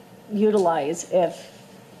utilize if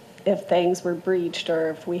things were breached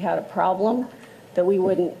or if we had a problem that we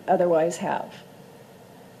wouldn't otherwise have.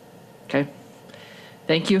 Okay.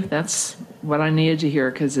 Thank you. That's what I needed to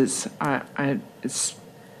hear because it's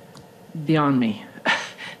beyond me.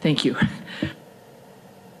 Thank you.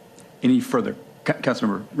 Any further?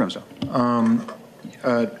 Councilmember Ramsdell.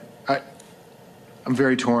 I'm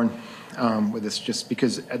very torn with this just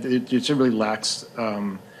because it really lacks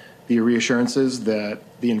the reassurances that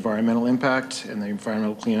the environmental impact and the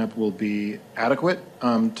environmental cleanup will be adequate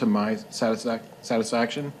to my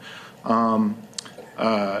satisfaction.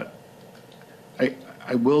 I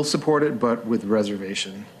I will support it, but with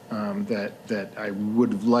reservation, that I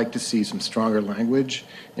would like to see some stronger language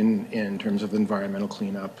in terms of environmental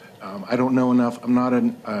cleanup. I don't know enough. I'm not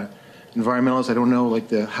an environmentalist. I don't know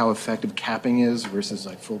like how effective capping is versus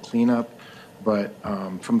like full cleanup. But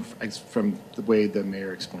from the way the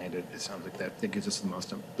mayor explained it, it sounds like that gives us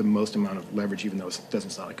the most amount of leverage, even though it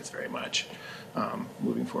doesn't sound like it's very much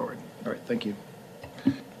moving forward. All right, thank you.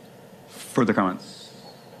 Further comments?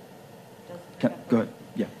 Go ahead.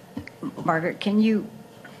 Yeah. Margaret, can you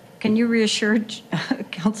reassure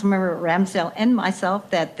Councilmember Ramsdale and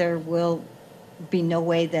myself that there will be no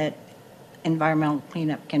way that environmental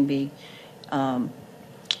cleanup can be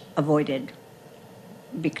avoided?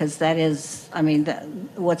 Because that is, I mean,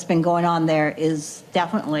 what's been going on there is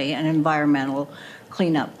definitely an environmental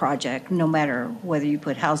cleanup project, no matter whether you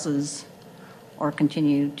put houses or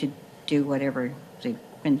continue to do whatever they've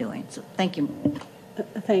been doing. So thank you.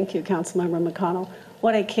 Thank you, Councilmember McConnell.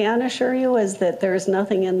 What I can assure you is that there's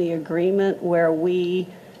nothing in the agreement where we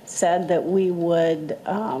said that we would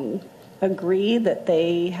agree that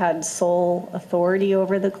they had sole authority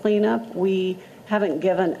over the cleanup. We haven't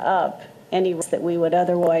given up any risk that we would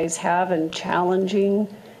otherwise have in challenging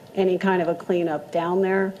any kind of a cleanup down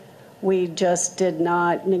there. We just did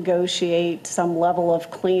not negotiate some level of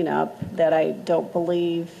cleanup that I don't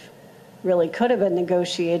believe really could have been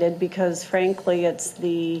negotiated, because frankly, it's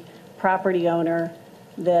the property owner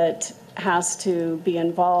that has to be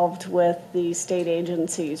involved with the state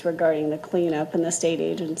agencies regarding the cleanup, and the state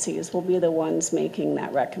agencies will be the ones making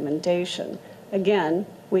that recommendation. Again,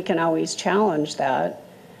 we can always challenge that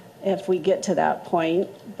if we get to that point,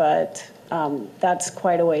 but that's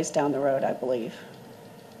quite a ways down the road, I believe.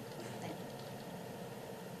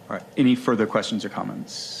 All right. Any further questions or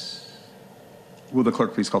comments? Will the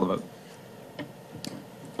clerk please call the vote?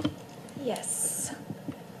 Yes.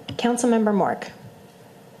 Councilmember Mork.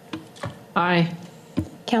 Aye.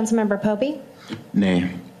 Councilmember Poby.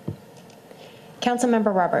 Nay.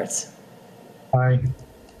 Councilmember Roberts. Aye.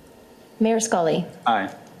 Mayor Scully.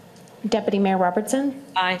 Aye. Deputy Mayor Robertson.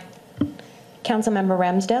 Aye. Councilmember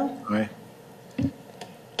Ramsdale. Aye.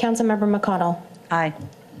 Councilmember McConnell. Aye.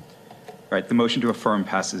 All right. The motion to affirm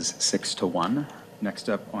passes 6-1. Next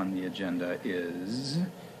up on the agenda is...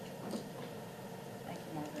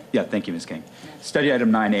 Yeah, thank you, Ms. King. Study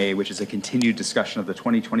item 9A, which is a continued discussion of the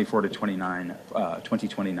 2024 to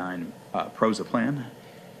 2029 PROSA plan.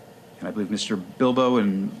 And I believe Mr. Bilbo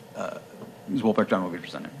and Ms. Wolbeck-Dunn will be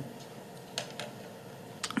presenting.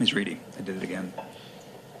 Ms. Reedy, I did it again.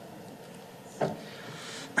 Jack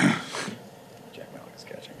Malik is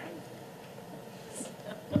catching.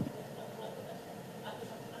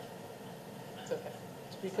 It's okay.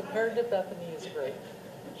 To be compared to Bethany is great.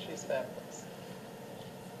 She's fabulous.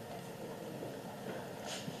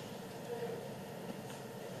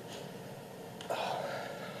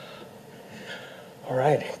 All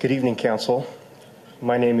right. Good evening, Council.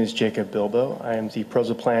 My name is Jacob Bilbo. I am the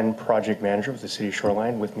PROSA Plan Project Manager with the City of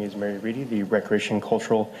Shoreline. With me is Mary Reedy, the Recreation,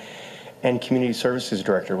 Cultural, and Community Services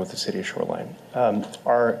Director with the City of Shoreline.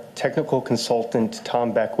 Our technical consultant,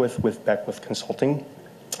 Tom Beckwith with Beckwith Consulting,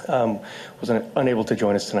 was unable to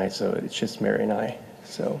join us tonight, so it's just Mary and I.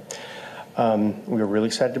 So we are really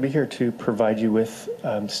excited to be here to provide you with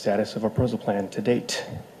status of our PROSA plan to date.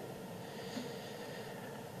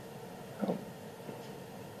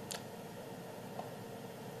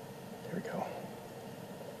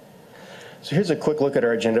 So here's a quick look at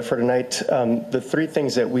our agenda for tonight. The three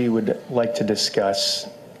things that we would like to discuss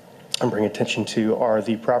and bring attention to are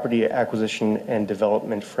the property acquisition and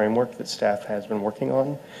development framework that staff has been working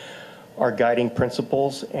on, our guiding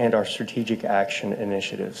principles, and our strategic action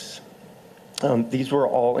initiatives. These were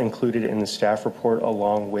all included in the staff report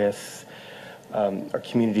along with our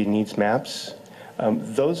community needs maps.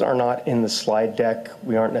 Those are not in the slide deck.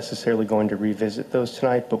 We aren't necessarily going to revisit those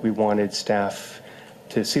tonight, but we wanted staff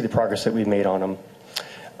to see the progress that we've made on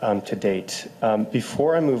them to date.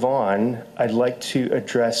 Before I move on, I'd like to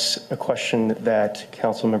address a question that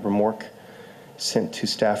Councilmember Mork sent to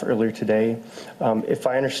staff earlier today. If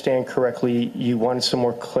I understand correctly, you wanted some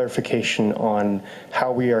more clarification on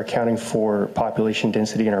how we are accounting for population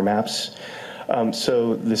density in our maps.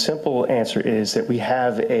 So the simple answer is that we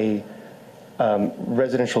have a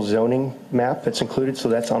residential zoning map that's included. So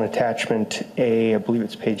that's on attachment A, I believe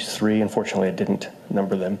it's page 3. Unfortunately, I didn't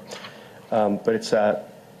number them. But it's a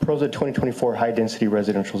PROSA 2024 high density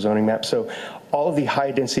residential zoning map. So all of the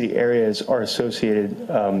high density areas are associated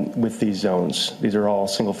with these zones. These are all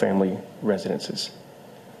single family residences.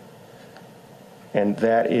 And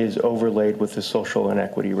that is overlaid with the social and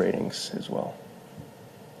equity ratings as well.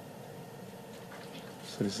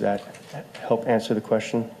 So does that help answer the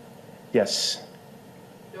question? Yes.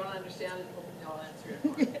 Don't understand it, hoping y'all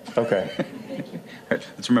answer it. Okay. All right,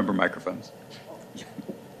 let's remember microphones.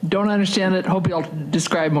 Don't understand it, hope you'll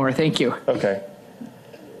describe more. Thank you. Okay.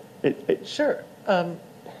 Sure.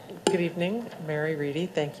 Good evening, Mary Reedy.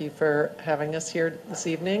 Thank you for having us here this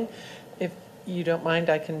evening. If you don't mind,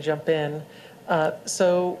 I can jump in.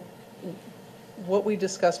 So what we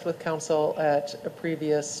discussed with council at a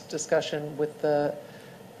previous discussion with the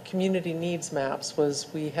community needs maps was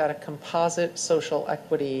we had a composite social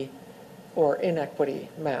equity or inequity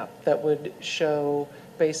map that would show,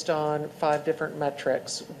 based on 5 different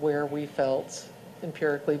metrics, where we felt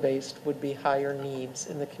empirically based would be higher needs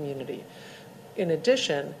in the community. In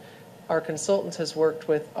addition, our consultant has worked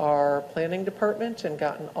with our planning department and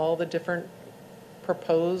gotten all the different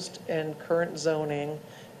proposed and current zoning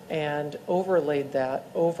and overlaid that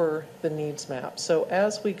over the needs map. So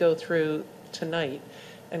as we go through tonight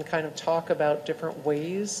and kind of talk about different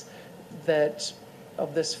ways that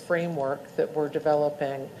of this framework that we're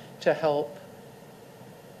developing to help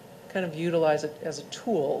kind of utilize it as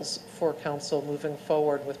tools for council moving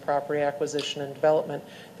forward with property acquisition and development,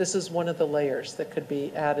 this is one of the layers that could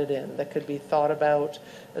be added in, that could be thought about,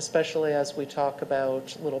 especially as we talk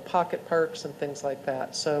about little pocket parks and things like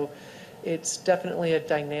that. So it's definitely a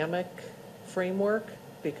dynamic framework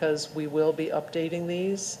because we will be updating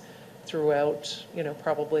these throughout,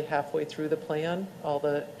 probably halfway through the plan. All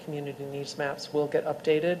the community needs maps will get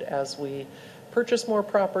updated as we purchase more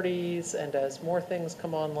properties and as more things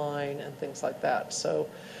come online and things like that. So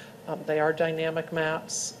they are dynamic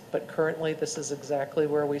maps, but currently this is exactly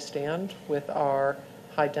where we stand with our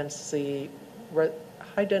high density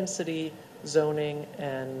zoning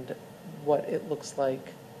and what it looks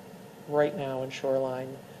like right now in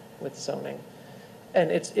Shoreline with zoning. And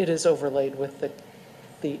it is overlaid with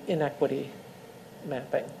the inequity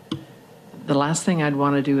mapping. The last thing I'd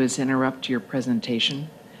want to do is interrupt your presentation.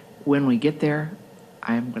 When we get there,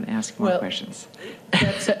 I'm going to ask more questions.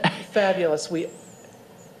 That's fabulous. We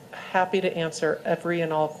happy to answer every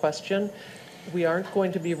and all question. We aren't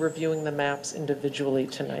going to be reviewing the maps individually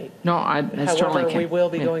tonight. No, that's totally However, we will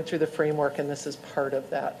be going through the framework, and this is part of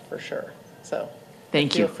that for sure. So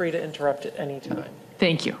thank you. Feel free to interrupt at any time.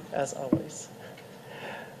 Thank you. As always.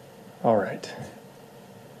 All right.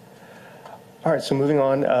 All right, so moving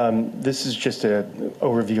on, this is just an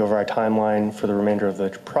overview of our timeline for the remainder of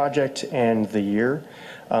the project and the year.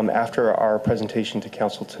 After our presentation to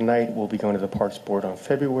council tonight, we'll be going to the Parks Board on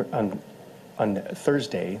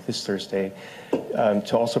Thursday, this Thursday,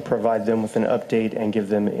 to also provide them with an update and give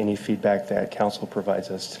them any feedback that council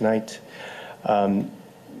provides us tonight.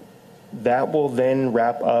 That will then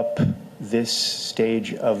wrap up this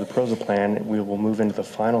stage of the PROSA plan. We will move into the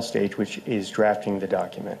final stage, which is drafting the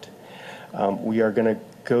document. We are going to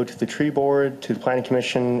go to the tree board, to the planning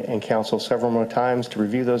commission and council several more times to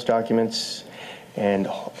review those documents and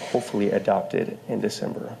hopefully adopt it in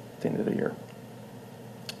December at the end of the year.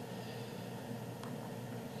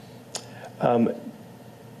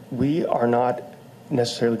 We are not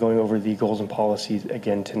necessarily going over the goals and policies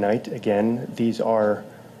again tonight. Again, these are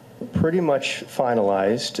pretty much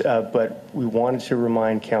finalized, but we wanted to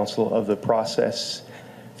remind council of the process,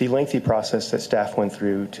 the lengthy process that staff went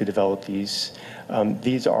through to develop these.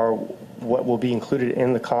 These are what will be included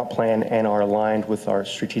in the comp plan and are aligned with our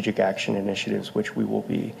strategic action initiatives, which we will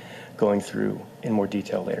be going through in more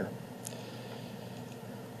detail later.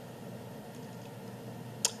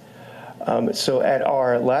 So at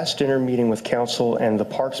our last dinner meeting with council and the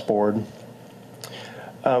Parks Board,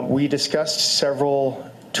 we discussed several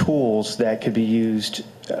tools that could be used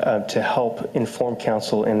to help inform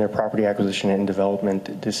council in their property acquisition and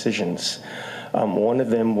development decisions. One of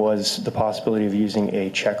them was the possibility of using a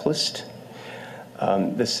checklist.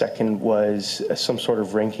 The second was some sort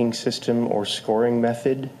of ranking system or scoring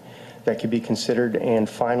method that could be considered. And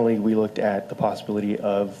finally, we looked at the possibility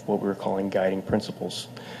of what we were calling guiding principles.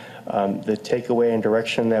 The takeaway and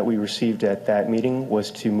direction that we received at that meeting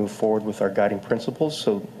was to move forward with our guiding principles.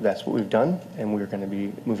 So that's what we've done, and we're going to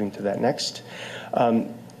be moving to that next.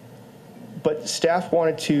 But staff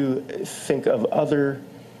wanted to think of other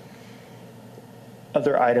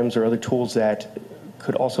items or other tools that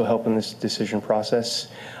could also help in this decision process.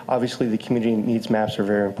 Obviously, the community needs maps are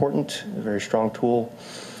very important, a very strong tool.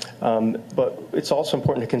 But it's also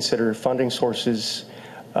important to consider funding sources,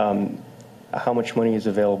 how much money is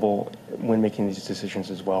available when making these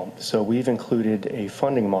decisions as well. So we've included a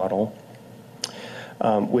funding model,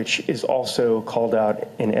 which is also called out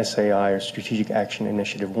in SAI, or Strategic Action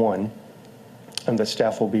Initiative 1. that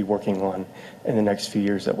staff will be working on in the next few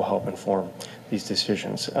years that will help inform these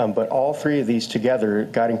decisions. But all three of these together,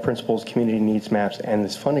 guiding principles, community needs maps, and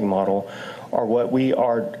this funding model, are what we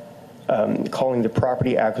are calling the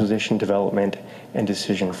property acquisition, development, and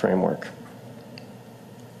decision framework.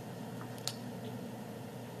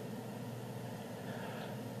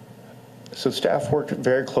 So staff worked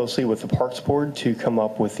very closely with the Parks Board to come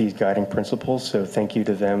up with these guiding principles. So thank you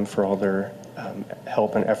to them for all their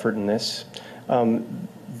help and effort in this.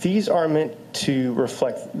 These are meant to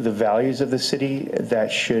reflect the values of the city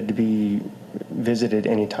that should be visited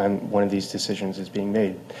anytime one of these decisions is being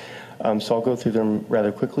made. So I'll go through them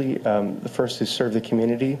rather quickly. The first is serve the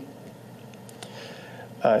community.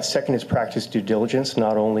 Second is practice due diligence,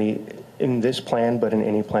 not only in this plan, but in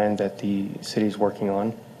any plan that the city is working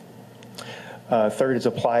on. Third is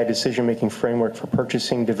apply a decision-making framework for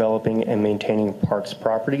purchasing, developing, and maintaining parks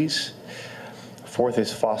properties. Fourth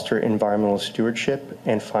is foster environmental stewardship.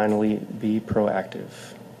 And finally, be proactive.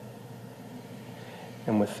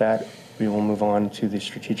 And with that, we will move on to the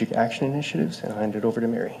strategic action initiatives, and I'll hand it over to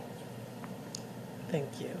Mary. Thank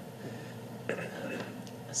you.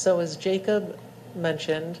 So as Jacob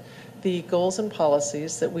mentioned, the goals and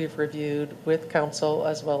policies that we've reviewed with council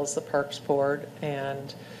as well as the Parks Board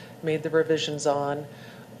and made the revisions on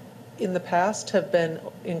in the past have been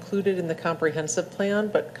included in the comprehensive plan,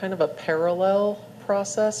 but kind of a parallel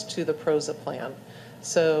process to the PROSA plan.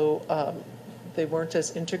 So they weren't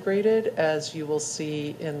as integrated as you will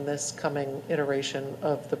see in this coming iteration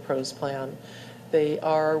of the PROS plan. We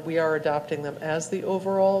are adopting them as the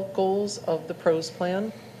overall goals of the PROSA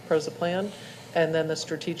plan, and then the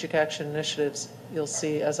strategic action initiatives you'll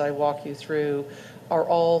see as I walk you through are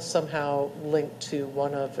all somehow linked to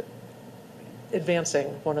advancing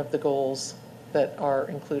one of the goals that are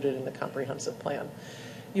included in the comprehensive plan.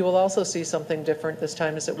 You will also see something different this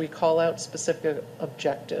time is that we call out specific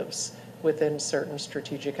objectives within certain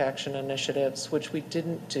strategic action initiatives, which we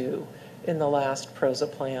didn't do in the last PROSA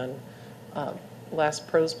plan. Last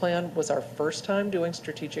PROS plan was our first time doing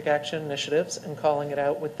strategic action initiatives and calling it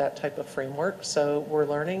out with that type of framework. So we're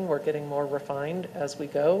learning, we're getting more refined as we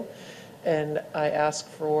go. And I ask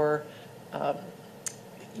for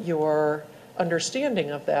your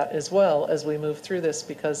understanding of that as well as we move through this,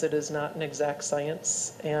 because it is not an exact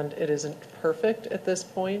science and it isn't perfect at this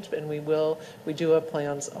point. And we do have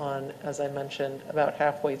plans on, as I mentioned, about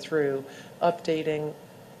halfway through, updating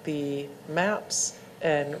the maps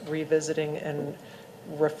and revisiting and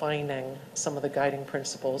refining some of the guiding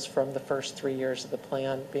principles from the first 3 years of the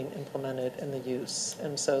plan being implemented in the use.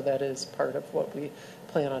 And so that is part of what we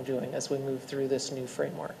plan on doing as we move through this new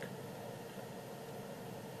framework.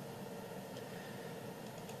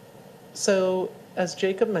 So as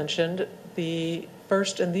Jacob mentioned, the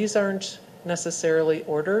first, and these aren't necessarily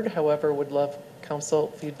ordered, however, would love council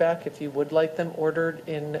feedback if you would like them ordered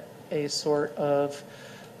in a sort of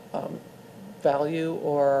value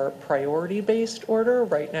or priority-based order.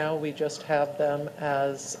 Right now, we just have them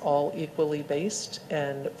as all equally based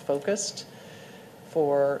and focused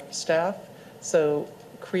for staff. So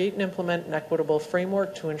create and implement an equitable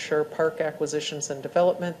framework to ensure park acquisitions and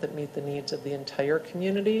development that meet the needs of the entire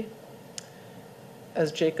community.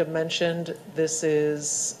 As Jacob mentioned, this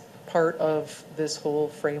is part of this whole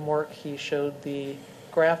framework. He showed the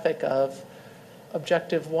graphic of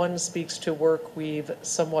Objective 1 speaks to work we've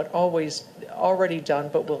somewhat already done,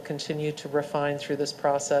 but will continue to refine through this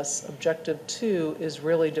process. Objective 2 is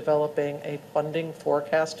really developing a funding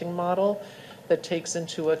forecasting model that takes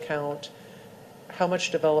into account how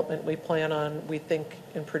much development we plan on, we think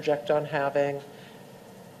and project on having,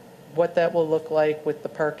 what that will look like with the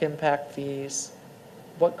park impact fees,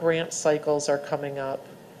 what grant cycles are coming up,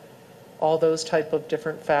 all those type of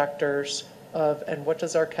different factors and what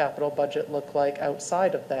does our capital budget look like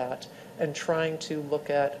outside of that, and trying to look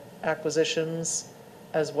at acquisitions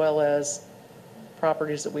as well as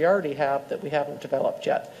properties that we already have that we haven't developed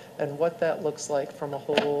yet, and what that looks like from a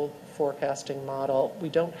whole forecasting model. We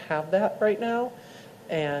don't have that right now,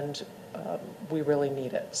 and we really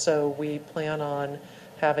need it. So we plan on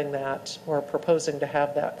having that, or proposing to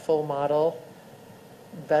have that full model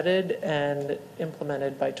vetted and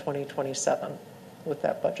implemented by 2027 with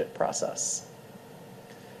that budget process.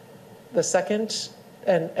 The second,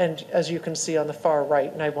 and as you can see on the far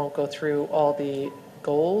right, and I won't go through all the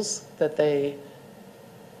goals that they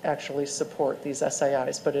actually support, these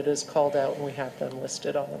SIIs, but it is called out and we have them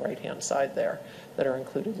listed on the right-hand side there that are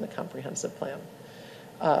included in the comprehensive plan.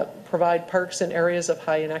 Provide parks in areas of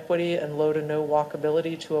high inequity and low to no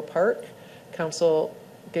walkability to a park. Council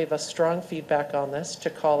gave us strong feedback on this to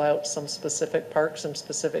call out some specific parks and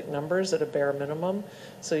specific numbers at a bare minimum.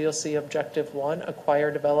 So you'll see objective 1,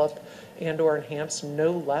 acquire, develop, and/or enhance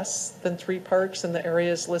no less than 3 parks in the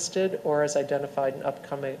areas listed or as identified in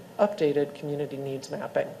updated community needs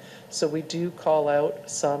mapping. So we do call out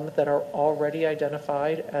some that are already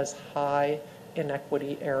identified as high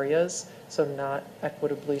inequity areas, so not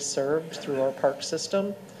equitably served through our park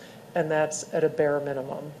system, and that's at a bare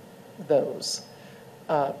minimum, those.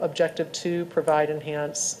 Objective 2, provide,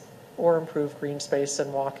 enhance, or improve green space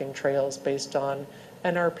and walking trails based on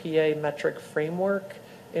NRPA metric framework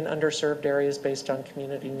in underserved areas based on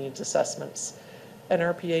community needs assessments.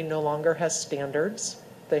 NRPA no longer has standards.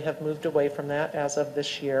 They have moved away from that as of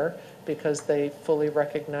this year because they fully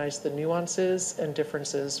recognize the nuances and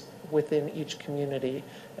differences within each community.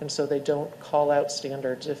 And so they don't call out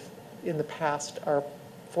standards. If in the past our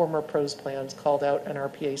former PROS plans called out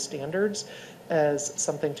NRPA standards as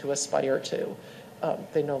something to aspire to,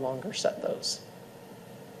 they no longer set those.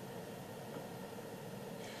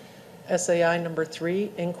 SAI number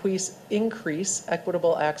 3, increase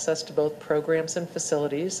equitable access to both programs and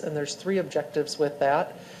facilities. And there's 3 objectives with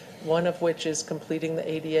that. One of which is completing the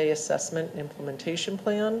ADA assessment and implementation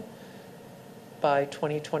plan by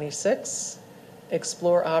 2026.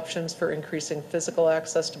 Explore options for increasing physical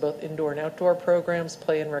access to both indoor and outdoor programs,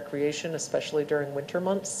 play and recreation, especially during winter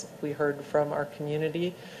months. We heard from our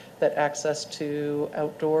community that access to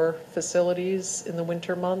outdoor facilities in the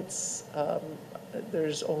winter months,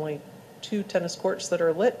 there's only 2 tennis courts that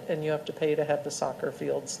are lit, and you have to pay to have the soccer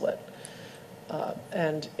fields lit.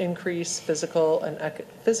 And increase physical and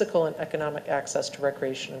economic access to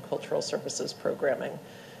recreation and cultural services programming.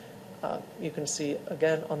 You can see,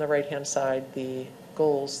 again, on the right-hand side, the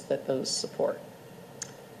goals that those support.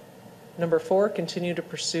 Number 4, continue to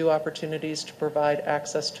pursue opportunities to provide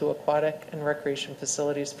access to aquatic and recreation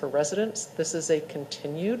facilities for residents. This is a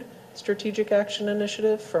continued strategic action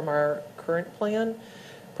initiative from our current plan.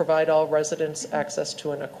 Provide all residents access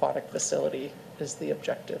to an aquatic facility is the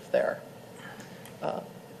objective there.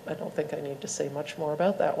 I don't think I need to say much more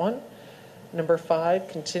about that one. Number 5,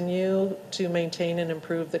 continue to maintain and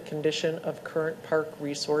improve the condition of current park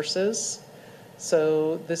resources.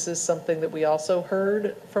 So this is something that we also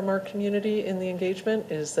heard from our community in the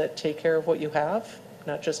engagement, is that take care of what you have,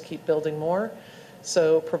 not just keep building more.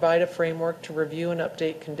 So provide a framework to review and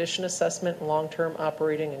update condition assessment and long-term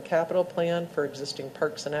operating and capital plan for existing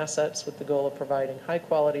parks and assets with the goal of providing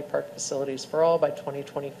high-quality park facilities for all by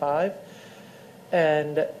 2025.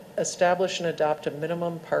 And establish and adopt a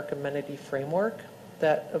minimum park amenity framework.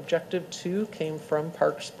 That objective 2 came from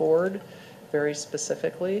Parks Board very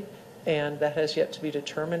specifically, and that has yet to be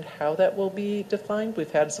determined how that will be defined.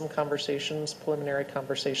 We've had some conversations, preliminary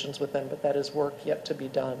conversations with them, but that is work yet to be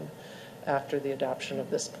done after the adoption of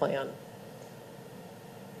this plan.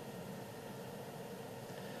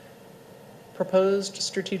 Proposed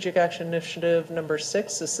strategic action initiative number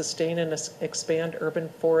 6 is sustain and expand urban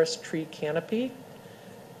forest tree canopy,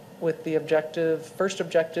 with the first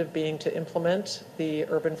objective being to implement the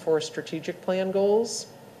urban forest strategic plan goals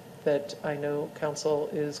that I know council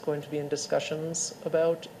is going to be in discussions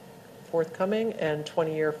about forthcoming, and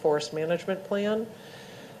 20-year forest management plan,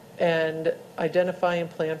 and identify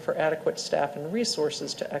and plan for adequate staff and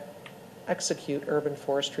resources to execute urban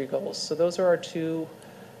forestry goals. So those are our 2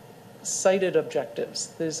 cited objectives.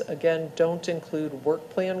 These, again, don't include work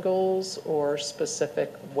plan goals or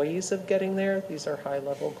specific ways of getting there. These are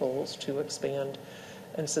high-level goals to expand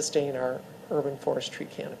and sustain our urban forestry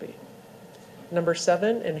canopy. Number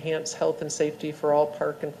 7, enhance health and safety for all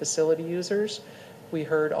park and facility users. We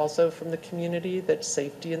heard also from the community that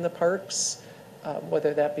safety in the parks,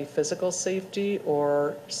 whether that be physical safety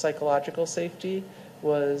or psychological safety,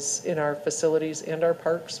 was in our facilities and our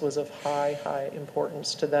parks was of high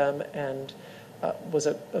importance to them, and was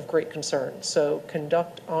of great concern. So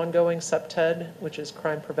conduct ongoing CPTED, which is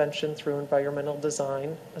crime prevention through environmental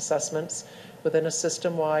design assessments, within a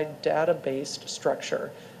system-wide data-based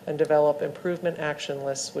structure, and develop improvement action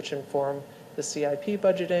lists which inform the CIP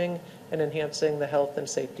budgeting and enhancing the health and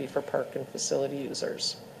safety for park and facility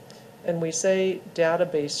users. And we say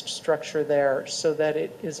data-based structure there so that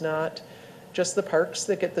it is not just the parks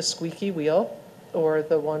that get the squeaky wheel or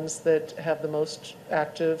the ones that have the most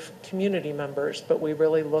active community members, but we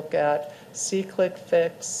really look at see, click,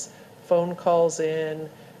 fix, phone calls in,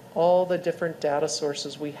 all the different data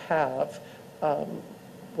sources we have,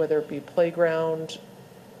 whether it be playground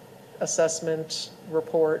assessment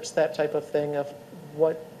reports, that type of thing, of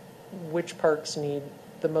which parks need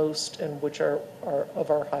the most and which are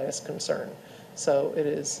of our highest concern. So it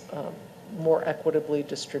is more equitably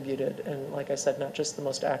distributed. And like I said, not just the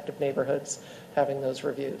most active neighborhoods having those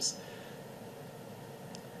reviews.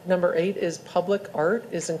 Number 8 is public art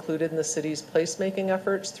is included in the city's placemaking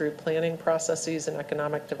efforts through planning processes and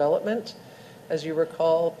economic development. As you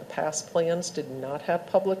recall, the past plans did not have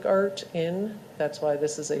public art in. That's why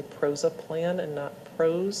this is a PROSA plan and not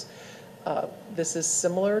PROS. This is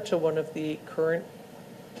similar to one of the current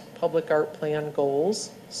public art plan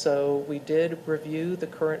goals. So we did review the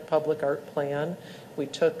current public art plan. We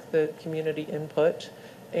took the community input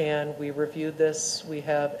and we reviewed this. We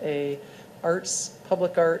have a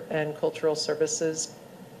public art and cultural services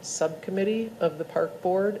subcommittee of the park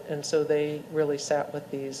board, and so they really sat with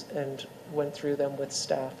these and went through them with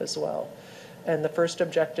staff as well. And the first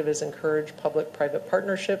objective is encourage public-private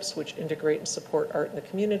partnerships which integrate and support art in the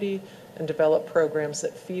community and develop programs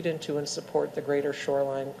that feed into and support the greater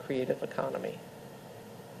shoreline creative economy.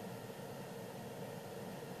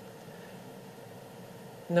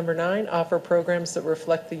 Number 9, offer programs that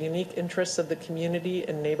reflect the unique interests of the community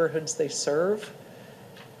and neighborhoods they serve.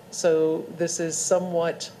 So this is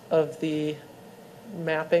somewhat of the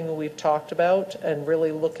mapping we've talked about and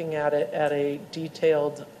really looking at it at a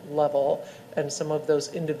detailed level and some of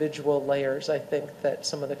those individual layers I think that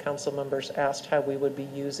some of the council members asked how we would be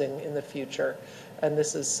using in the future. And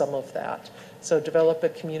this is some of that. So develop a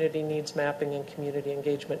community needs mapping and community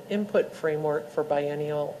engagement input framework for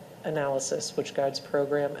biennial analysis, which guides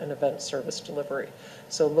program and event service delivery.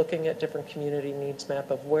 So looking at different community needs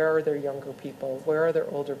map of where are their younger people, where are their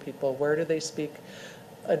older people, where do they speak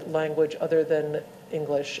a language other than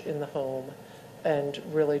English in the home, and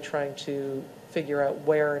really trying to figure out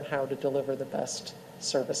where and how to deliver the best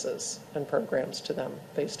services and programs to them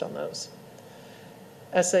based on those.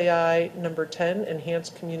 SAI number 10,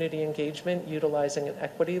 enhance community engagement utilizing an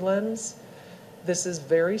equity lens. This is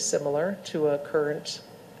very similar to a current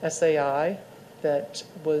SAI that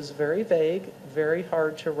was very vague, very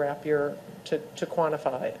hard to to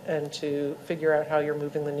quantify and to figure out how you're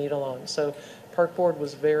moving the needle on. So Park Board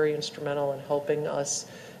was very instrumental in helping us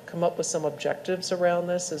come up with some objectives around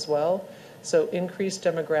this as well. So increased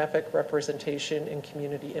demographic representation in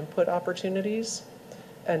community input opportunities,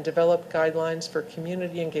 and develop guidelines for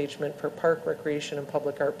community engagement for park recreation and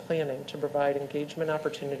public art planning to provide engagement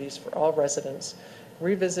opportunities for all residents,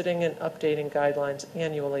 revisiting and updating guidelines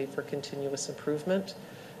annually for continuous improvement.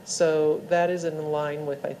 So that is in line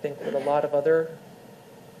with, I think, what a lot of other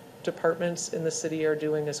departments in the city are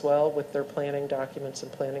doing as well with their planning documents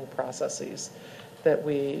and planning processes that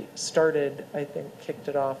we started, I think, kicked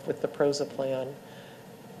it off with the PROSA plan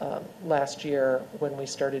last year when we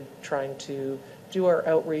started trying to do our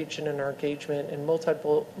outreach and our engagement in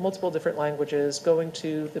multiple different languages, going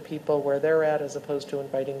to the people where they're at as opposed to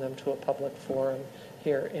inviting them to a public forum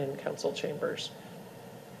here in council chambers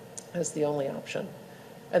as the only option.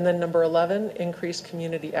 And then number 11, increase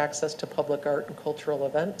community access to public art and cultural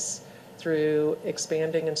events through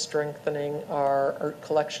expanding and strengthening our art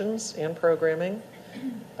collections and programming,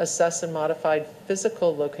 assess and modify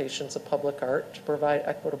physical locations of public art to provide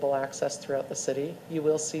equitable access throughout the city. You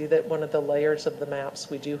will see that one of the layers of the maps,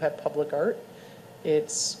 we do have public art.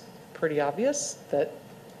 It's pretty obvious that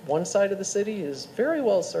one side of the city is very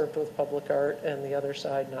well served with public art and the other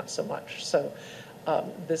side not so much. So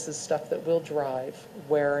this is stuff that will drive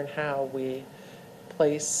where and how we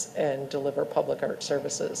place and deliver public art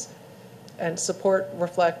services. And support,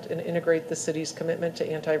 reflect, and integrate the city's commitment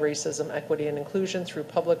to anti-racism, equity, and inclusion through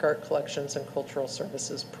public art collections and cultural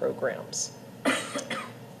services programs.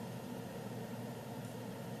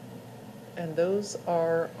 And those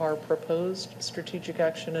are our proposed strategic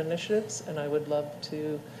action initiatives, and I would love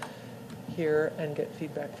to hear and get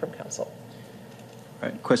feedback from council. All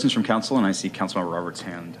right, questions from council, and I see Councilmember Roberts'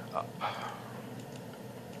 hand up.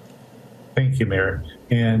 Thank you, Mayor,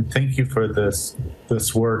 and thank you for this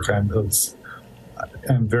work. I'm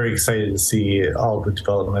very excited to see all the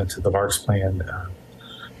development of the Parks plan.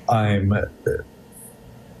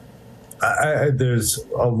 There's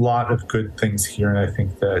a lot of good things here, and I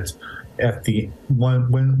think that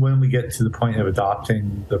when we get to the point of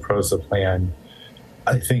adopting the PROSA plan,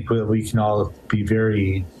 I think that we can all be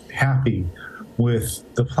very happy with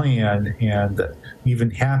the plan, and even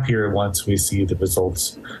happier once we see the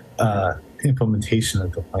results implementation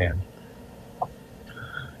of the plan.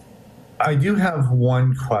 I do have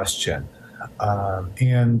one question,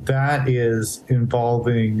 and that is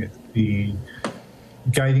involving the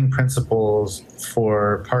guiding principles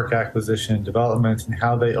for park acquisition and development and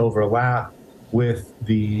how they overlap with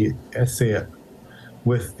the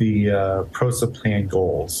PROSA plan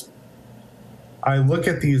goals. I look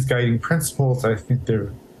at these guiding principles, I think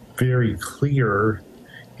they're very clear,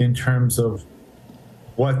 in terms of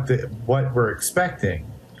what we're expecting.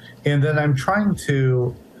 And then I'm trying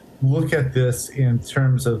to look at this in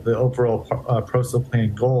terms of the overall PROSA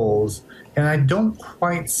plan goals, and I don't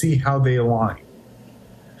quite see how they align.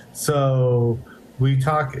 So we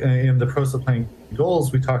talk in the PROSA plan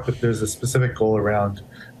goals, we talk that there's a specific goal around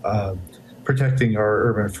protecting our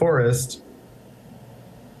urban forest,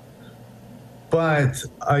 but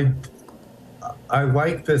I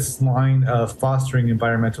like this line of fostering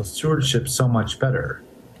environmental stewardship so much better.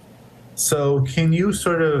 So can you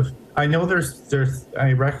sort of, I know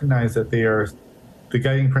I recognize that the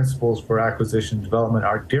guiding principles for acquisition development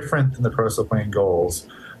are different than the PROSA plan goals,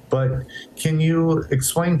 but can you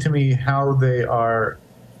explain to me how they are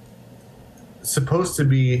supposed to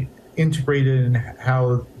be integrated and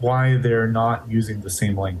why they're not using the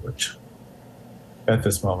same language at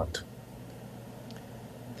this moment?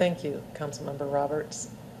 Thank you, Councilmember Roberts.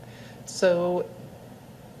 So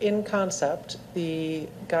in concept, the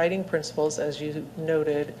guiding principles, as you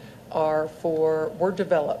noted, were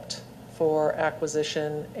developed for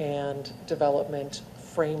acquisition and development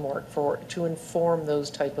framework to inform those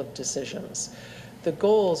type of decisions. The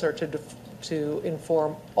goals are to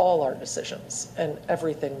inform all our decisions and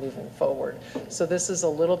everything moving forward. So this is a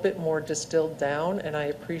little bit more distilled down, and I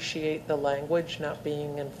appreciate the language not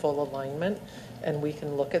being in full alignment, and we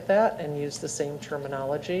can look at that and use the same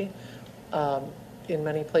terminology. In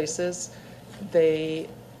many places, they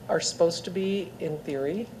are supposed to be, in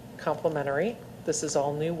theory, complementary. This is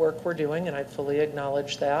all new work we're doing, and I fully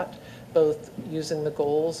acknowledge that, both using the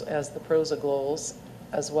goals as the PROSA goals,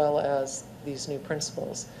 as well as these new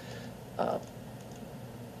principles.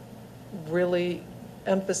 Really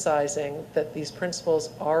emphasizing that these principles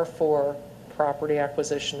are for property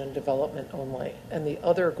acquisition and development only, and the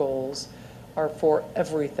other goals are for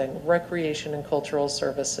everything, recreation and cultural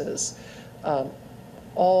services,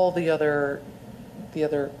 all the other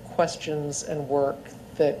questions and work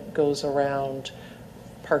that goes around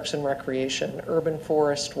parks and recreation, urban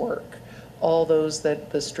forest work, all those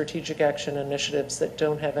the strategic action initiatives that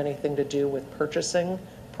don't have anything to do with purchasing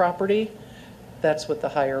property. That's what the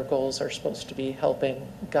higher goals are supposed to be helping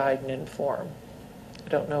guide and inform. I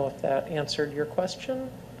don't know if that answered your question.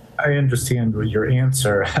 I understand your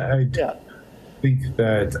answer. Yeah. Think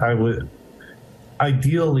that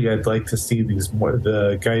ideally I'd like to see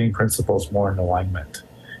the guiding principles more in alignment.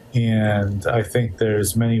 And I think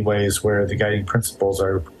there's many ways where the guiding principles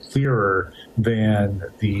are clearer than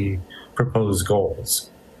the proposed goals,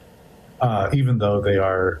 even though they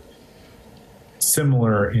are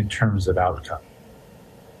similar in terms of outcome.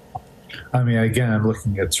 I mean, again, I'm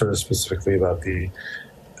looking at sort of specifically about the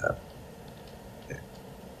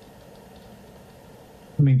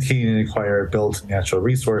maintain and acquire, build natural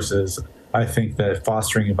resources. I think that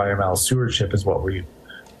fostering environmental stewardship is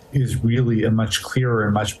really a much clearer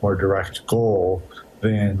and much more direct goal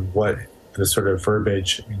than what the sort of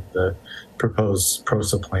verbiage in the proposed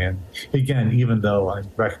PROSA plan. Again, even though I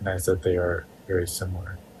recognize that they are very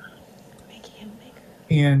similar.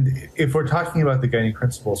 And if we're talking about the guiding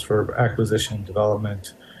principles for acquisition and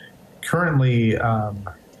development, currently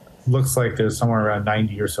looks like there's somewhere around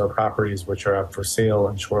 90 or so properties which are up for sale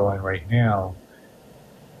in Shoreline right now.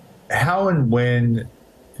 How and when,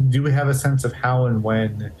 do we have a sense of how and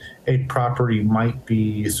when a property might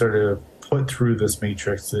be sort of put through this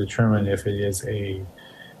matrix to determine if it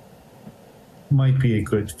might be a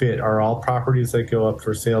good fit? Are all properties that go up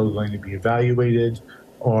for sale going to be evaluated,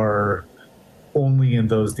 or only in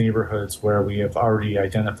those neighborhoods where we have already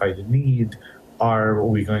identified a need are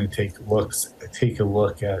we going to take a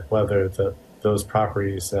look at whether those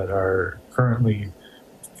properties that are currently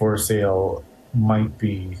for sale might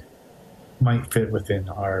fit within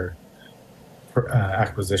our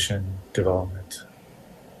acquisition development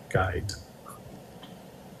guide?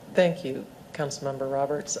 Thank you, Councilmember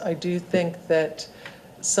Roberts. I do think that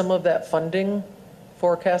some of that funding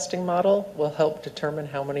forecasting model will help determine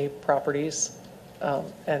how many properties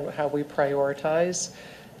and how we prioritize,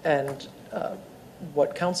 and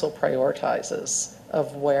what council prioritizes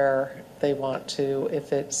of where they want to,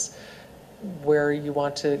 if it's where you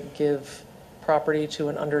want to give property to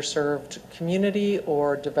an underserved community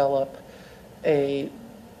or develop a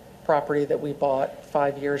property that we bought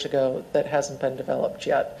 5 years ago that hasn't been developed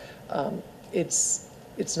yet. It's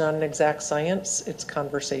not an exact science, it's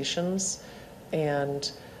conversations.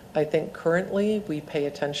 And I think currently we pay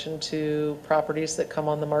attention to properties that come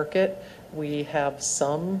on the market. We have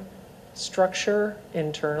some structure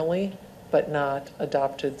internally, but not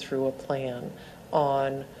adopted through a plan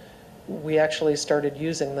on. We actually started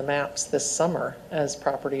using the maps this summer as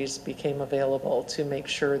properties became available to make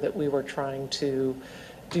sure that we were trying to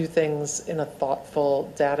do things in a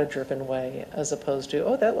thoughtful, data-driven way, as opposed to,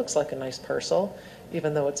 oh, that looks like a nice parcel,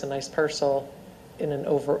 even though it's a nice parcel in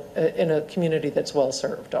in a community that's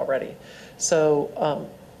well-served already. So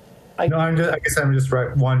I guess I'm just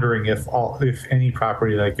wondering if any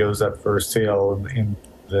property that goes up for sale in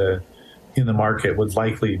the market would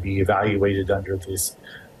likely be evaluated under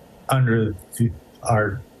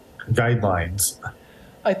our guidelines,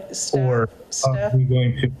 or are we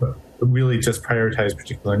going to really just prioritize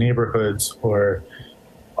particular neighborhoods, or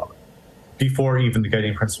before even the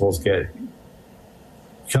guiding principles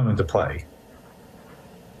come into play?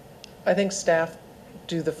 I think staff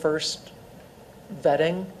do the first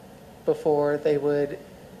vetting before they would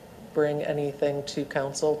bring anything to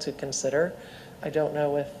council to consider. I don't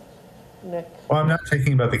know if Nick. Well, I'm not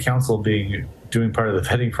thinking about the council doing part of the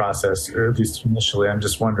vetting process, or at least initially. I'm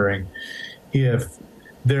just wondering if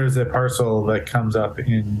there's a parcel that comes up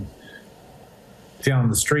down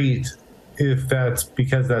the street, if that's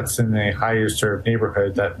because that's in a higher served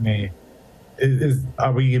neighborhood,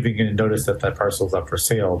 are we even going to notice that parcel's up for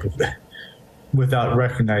sale without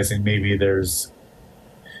recognizing maybe there's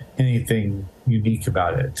anything unique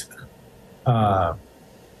about it?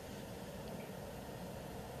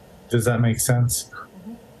 Does that make sense?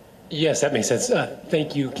 Yes, that makes sense.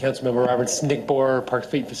 Thank you, Councilmember Roberts. Nick Bohr, Parks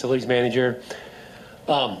Fleet Facilities Manager.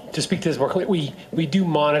 To speak to this more clearly, we do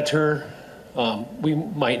monitor. We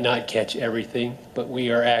might not catch everything, but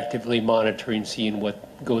we are actively monitoring, seeing what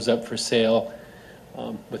goes up for sale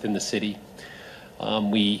within the city.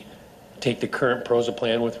 We take the current PROSA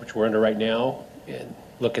plan, which we're under right now, and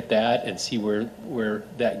look at that and see where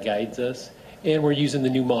that guides us. And we're using the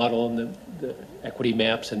new model and the equity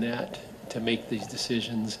maps and that to make these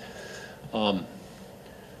decisions.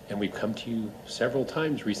 And we've come to you several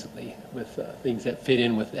times recently with things that fit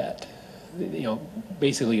in with that,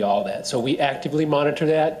 basically all that. So we actively monitor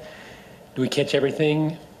that. Do we catch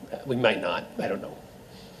everything? We might not. I don't know.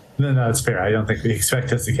 No, it's fair. I don't think we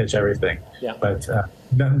expect us to catch everything. Yeah. But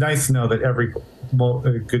nice to know that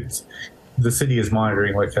the city is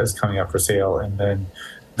monitoring what is coming up for sale and then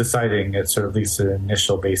deciding at sort of at least an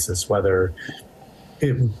initial basis whether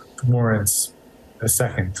it warrants a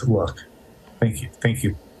second look. Thank you.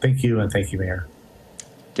 Thank you, and thank you, Mayor.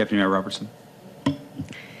 Deputy Mayor Robertson.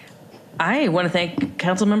 I want to thank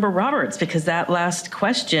Councilmember Roberts, because that last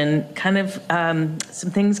question kind of, some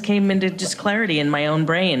things came into just clarity in my own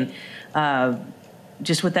brain.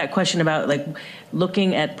 Just with that question about like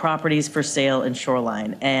looking at properties for sale in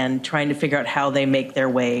Shoreline and trying to figure out how they make their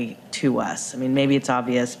way to us. I mean, maybe it's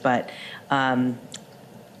obvious, but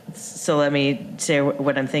so let me say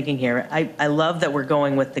what I'm thinking here. I love that we're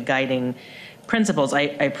going with the guiding principles. I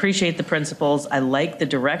appreciate the principles. I like the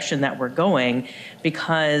direction that we're going,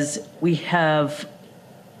 because we have,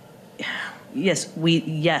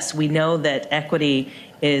 we know that equity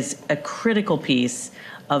is a critical piece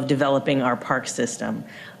of developing our park system.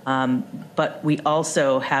 But we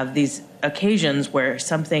also have these occasions where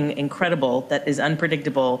something incredible that is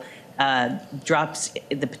unpredictable drops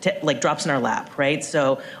in our lap, right?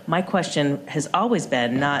 So my question has always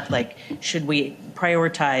been not like, should we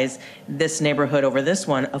prioritize this neighborhood over this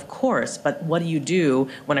one? Of course, but what do you do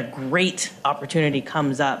when a great opportunity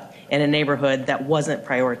comes up in a neighborhood that wasn't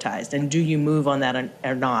prioritized? And do you move on that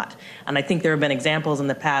or not? And I think there have been examples in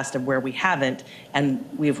the past of where we haven't, and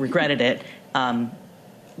we've regretted it down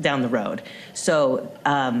the road. So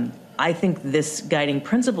I think this guiding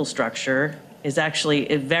principle structure is actually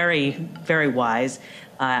very, very wise.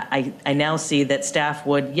 I now see that staff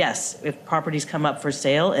would, yes, if properties come up for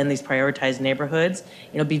sale in these prioritized neighborhoods,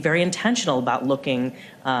 be very intentional about looking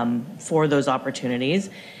for those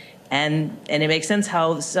opportunities. And it makes sense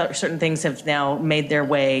how certain things have now made their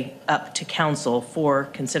way up to council for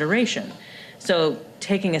consideration. So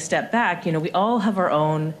taking a step back, we all have our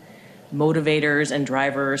own motivators and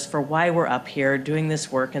drivers for why we're up here doing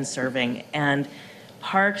this work and serving. And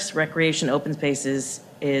parks, recreation, open spaces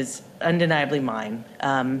is undeniably mine.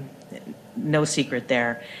 No secret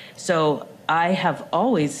there. So I have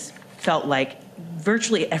always felt like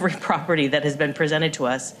virtually every property that has been presented to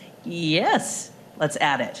us, yes, let's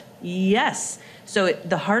add it. Yes. So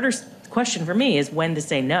the harder question for me is when to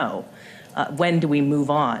say no. When do we move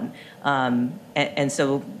on? And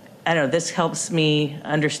so, I don't know, this helps me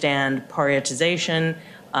understand prioritization,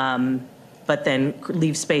 but then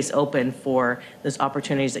leave space open for those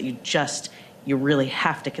opportunities that you really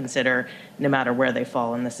have to consider no matter where they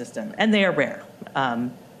fall in the system. And they are rare,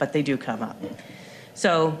 but they do come up.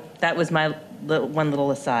 So that was my one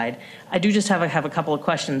little aside. I do just have a couple of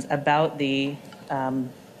questions about the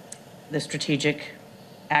strategic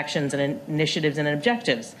actions and initiatives and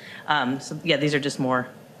objectives. So yeah, these are just more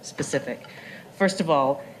specific. First of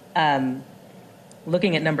all,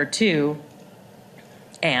 looking at number 2,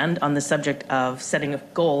 and on the subject of setting a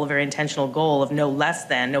goal, a very intentional goal of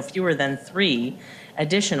no fewer than 3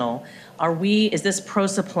 additional, is this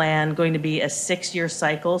PROSA plan going to be a 6-year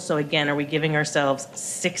cycle? So again, are we giving ourselves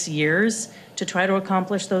 6 years to try to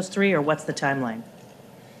accomplish those 3, or what's the timeline?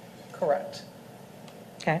 Correct.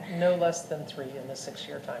 Okay. No less than 3 in the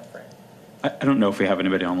 6-year timeframe. I don't know if we have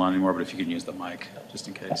anybody online anymore, but if you can use the mic, just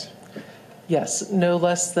in case. Yes, no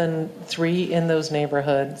less than 3 in those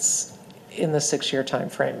neighborhoods in the 6-year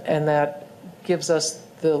timeframe. And that gives us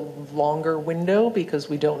the longer window because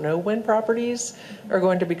we don't know when properties are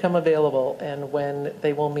going to become available and when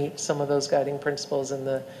they will meet some of those guiding principles in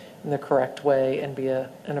the correct way and be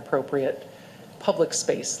an appropriate public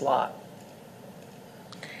space lot.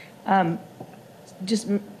 Just,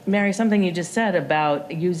 Mary, something you just said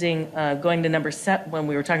about using, going to number 7, when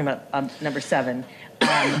we were talking about number 7,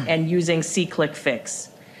 and using see-click fix.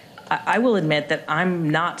 I will admit that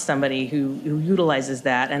I'm not somebody who utilizes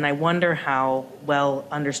that, and I wonder how well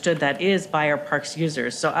understood that is by our parks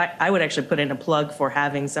users. So I would actually put in a plug for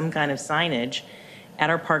having some kind of signage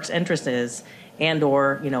at our parks entrances and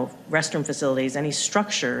or, restroom facilities, any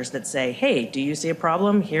structures that say, hey, do you see a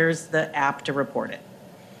problem? Here's the app to report it.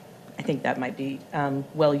 I think that might be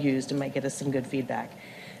well used and might get us some good feedback.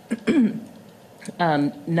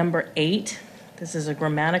 Number 8, this is a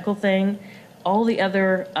grammatical thing. All the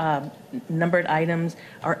other numbered items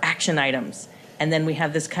are action items. And then we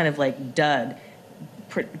have this kind of like dud,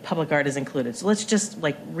 public art is included. So let's just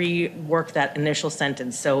like rework that initial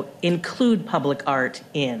sentence. So include public art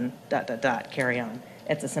in ... carry on.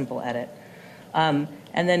 It's a simple edit. And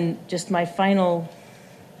then just my final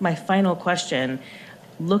question,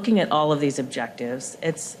 looking at all of these objectives,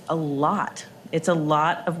 it's a lot. It's a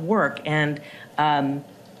lot of work. And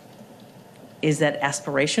is that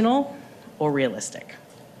aspirational or realistic?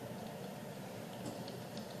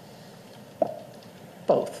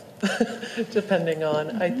 Both, depending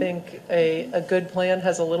on, I think a good plan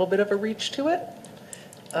has a little bit of a reach to it.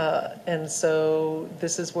 And so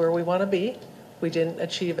this is where we want to be. We didn't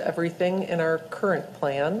achieve everything in our current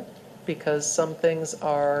plan because some things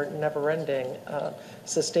are never ending.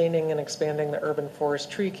 Sustaining and expanding the urban forest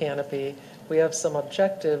tree canopy, we have some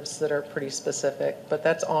objectives that are pretty specific, but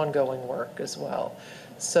that's ongoing work as well.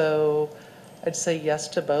 So I'd say yes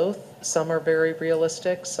to both. Some are very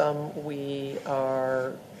realistic, some we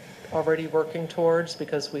are already working towards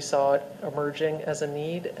because we saw it emerging as a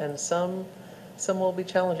need, and some will be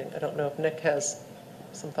challenging. I don't know if Nick has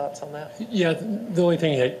some thoughts on that. Yeah, the only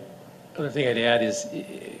other thing I'd add is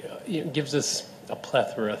it gives us a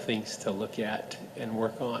plethora of things to look at and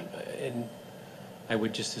work on. And I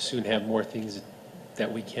would just as soon have more things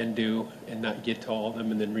that we can do and not get to all of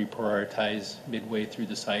them and then reprioritize midway through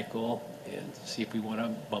the cycle and see if we want to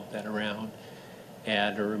bump that around,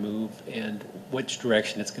 add or remove, and which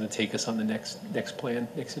direction it's going to take us on the next plan,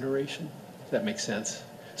 next iteration. If that makes sense.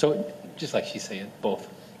 So just like she's saying, both.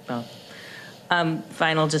 Well.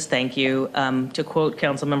 Final, just thank you. To quote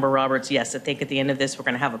Councilmember Roberts, yes, I think at the end of this, we're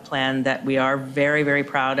going to have a plan that we are very, very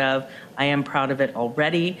proud of. I am proud of it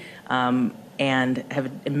already, and have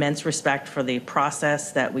immense respect for the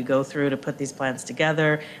process that we go through to put these plans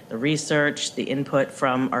together, the research, the input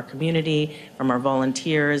from our community, from our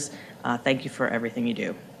volunteers. Thank you for everything you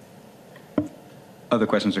do. Other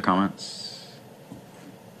questions or comments?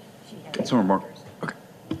 Someone more? Okay.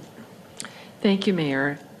 Thank you,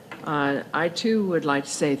 Mayor. I too would like to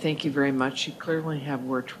say thank you very much. You clearly have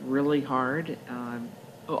worked really hard.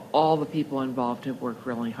 All the people involved have worked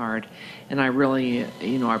really hard, and I really,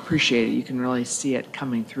 I appreciate it. You can really see it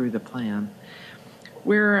coming through the plan.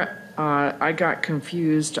 Where I got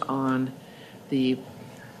confused on the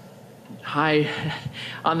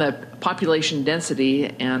on the population density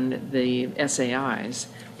and the SAIs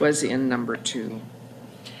was in number 2.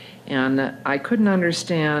 And I couldn't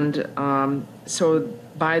understand, so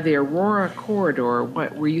by the Aurora corridor,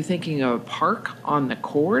 what were you thinking of, a park on the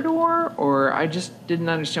corridor? Or I just didn't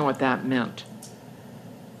understand what that meant.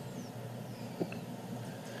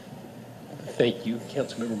 Thank you,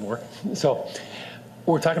 Councilmember Moore. So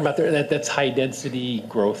we're talking about there, that's high density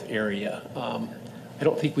growth area. I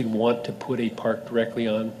don't think we'd want to put a park directly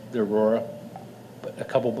on the Aurora, but a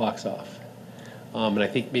couple blocks off. And I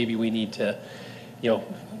think maybe we need to,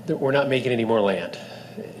 we're not making any more land.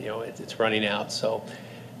 It's running out. So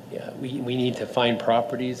yeah, we need to find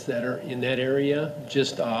properties that are in that area,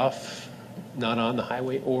 just off, not on the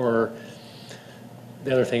highway. Or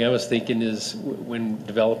the other thing I was thinking is when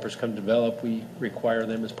developers come to develop, we require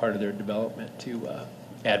them as part of their development to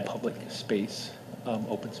add public space,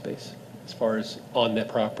 open space. as far as on that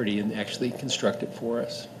property and actually construct it for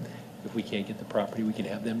us. If we can't get the property, we can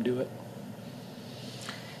have them do it.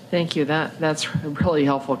 Thank you. That's really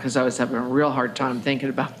helpful because I was having a real hard time thinking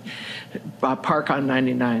about Park on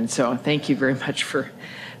 99. So thank you very much for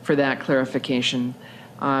that clarification.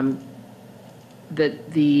 I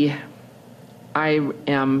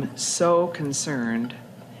am so concerned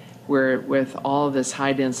with all of this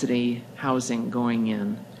high density housing going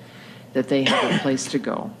in that they have a place to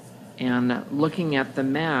go. And looking at the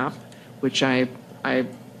map, which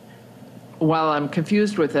while I'm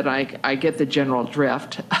confused with it, I get the general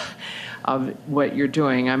drift of what you're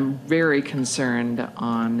doing. I'm very concerned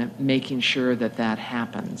on making sure that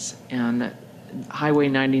happens. And Highway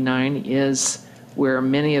 99 is where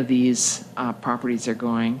many of these properties are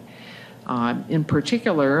going. In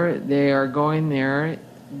particular, they are going there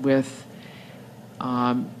with,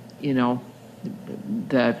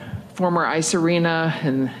 the former ice arena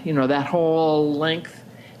and, that whole length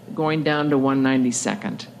going down to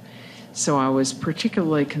 192nd. So I was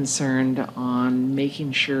particularly concerned on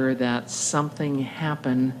making sure that something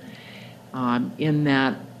happened in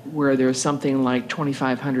that where there's something like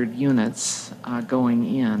 2,500 units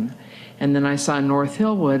going in. And then I saw North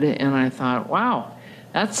Hillwood and I thought, wow,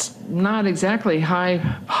 that's not exactly high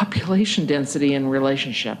population density in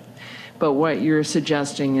relationship. But what you're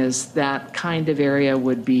suggesting is that kind of area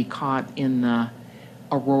would be caught in the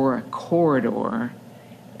Aurora corridor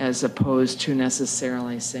as opposed to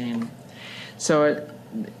necessarily saying. So,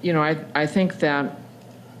 I think that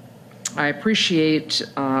I appreciate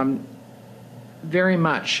very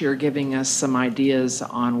much you're giving us some ideas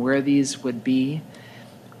on where these would be.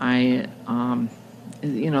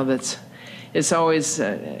 It's always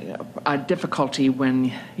a difficulty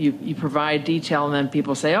when you provide detail and then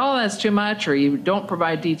people say, oh, that's too much, or you don't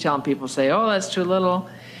provide detail and people say, oh, that's too little.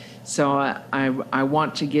 So I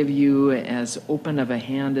want to give you as open of a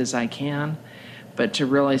hand as I can, but to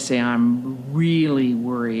really say I'm really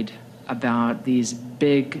worried about these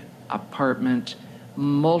big apartment,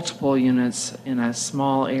 multiple units in a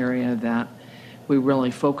small area, that we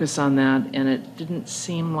really focus on that. And it didn't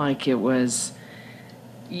seem like it was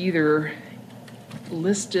either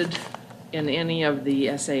listed in any of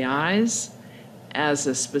the SAIs as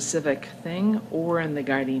a specific thing or in the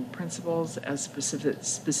guiding principles as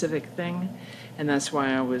specific thing. And that's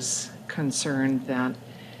why I was concerned that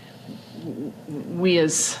we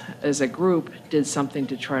as a group did something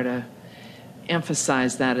to try to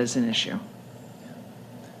emphasize that as an issue.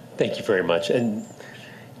 Thank you very much. And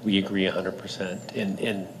we agree 100%.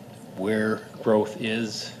 And where growth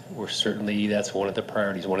is, certainly that's one of the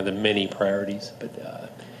priorities, one of the many priorities. But,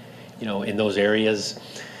 in those areas,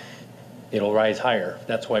 it'll rise higher.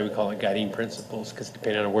 That's why we call it guiding principles, because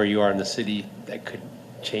depending on where you are in the city, that could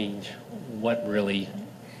change what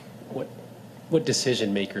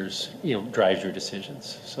decision makers, drives your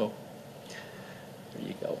decisions. So there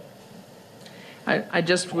you go. I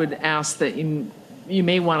just would ask that you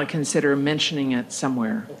may want to consider mentioning it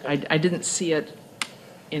somewhere. Okay. I didn't see it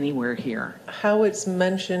anywhere here. How it's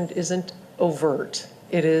mentioned isn't overt.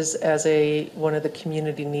 It is as one of the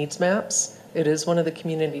community needs maps. It is one of the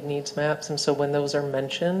community needs maps, and so when those are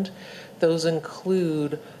mentioned, those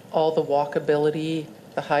include all the walkability,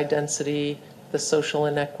 the high density, the social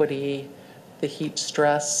inequity, the heat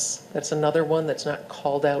stress. That's another one that's not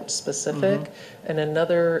called out specific. Mm-hmm. And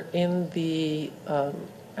another in the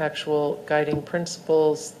actual guiding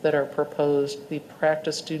principles that are proposed, the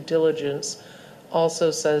practice due diligence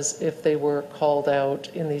also says if they were called out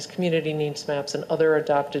in these community needs maps and other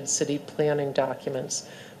adopted city planning documents,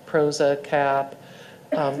 PROSA, CAP,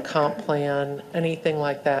 comp plan, anything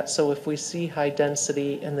like that. So if we see high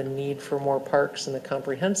density and the need for more parks in the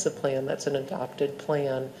comprehensive plan, that's an adopted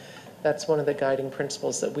plan. That's one of the guiding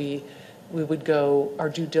principles that we would go, our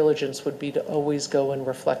due diligence would be to always go and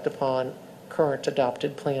reflect upon current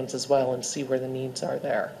adopted plans as well and see where the needs are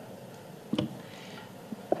there.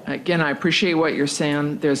 Again, I appreciate what you're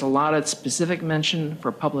saying. There's a lot of specific mention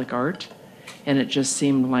for public art, and it just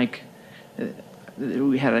seemed like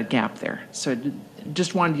we had a gap there. So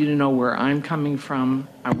just wanted you to know where I'm coming from.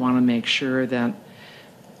 I want to make sure that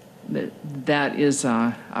is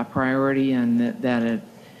a priority, and that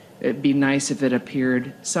it'd be nice if it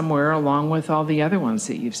appeared somewhere along with all the other ones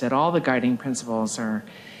that you've said. All the guiding principles or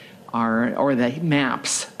the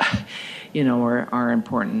maps, are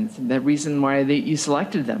important. The reason why you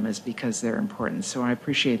selected them is because they're important. So I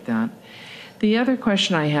appreciate that. The other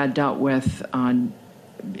question I had dealt with on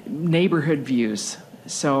neighborhood views.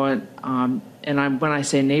 So, when I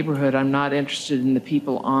say neighborhood, I'm not interested in the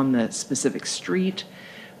people on the specific street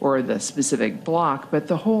or the specific block, but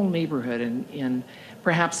the whole neighborhood. And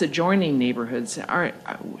perhaps adjoining neighborhoods. How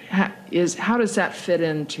does that fit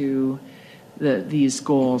into these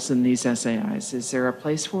goals and these SAIs? Is there a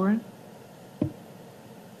place for it?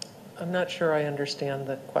 I'm not sure I understand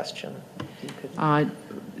the question.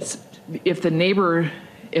 If the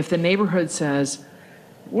neighborhood says,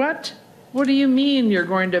 what do you mean you're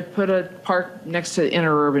going to put a park next to the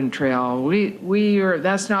interurban trail?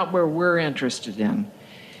 That's not where we're interested in.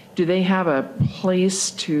 Do they have a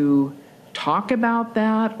place to talk about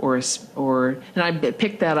that, or and I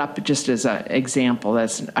picked that up just as an example. I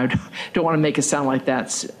don't want to make it sound like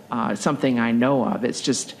that's something I know of. It's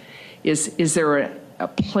just, is there a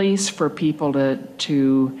place for people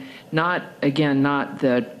to not on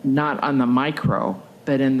the micro,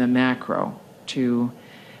 but in the macro, to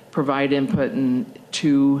provide input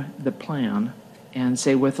to the plan and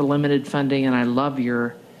say, with the limited funding, and I love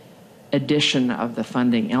your addition of the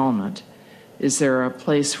funding element, is there a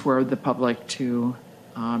place for the public to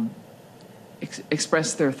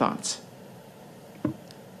express their thoughts?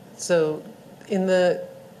 So in the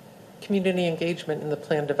community engagement in the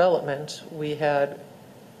plan development, we had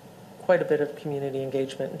quite a bit of community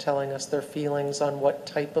engagement in telling us their feelings on what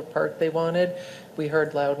type of park they wanted. We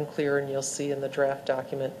heard loud and clear, and you'll see in the draft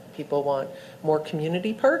document, people want more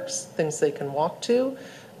community parks, things they can walk to.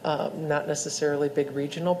 Not necessarily big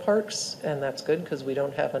regional parks, and that's good because we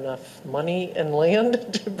don't have enough money and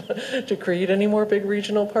land to create any more big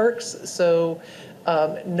regional parks. So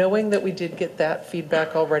knowing that we did get that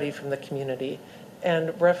feedback already from the community, and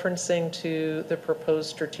referencing to the proposed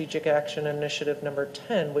strategic action initiative number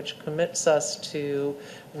 10, which commits us to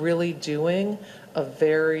really doing a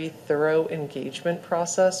very thorough engagement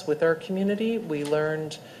process with our community. We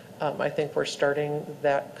learned, I think we're starting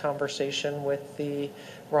that conversation with the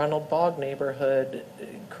Ronald Bogg neighborhood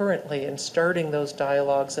currently and starting those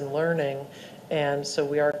dialogues and learning. And so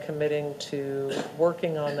we are committing to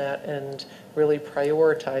working on that and really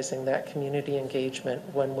prioritizing that community engagement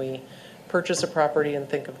when we purchase a property and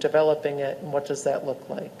think of developing it, and what does that look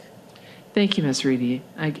like? Thank you, Ms. Reedy.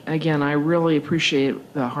 Again, I really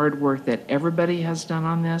appreciate the hard work that everybody has done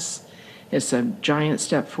on this. It's a giant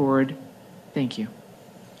step forward. Thank you.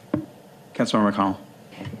 Councilmember McConnell.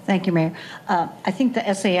 Thank you, Mayor. I think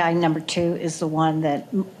the SAI number 2 is the one that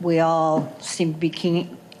we all seem to be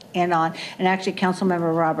keen in on. And actually,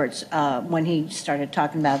 Councilmember Roberts, when he started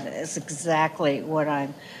talking about it, is exactly what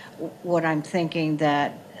I'm thinking,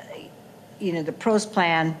 that the pros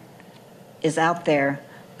plan is out there,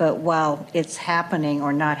 but while it's happening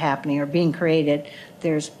or not happening or being created,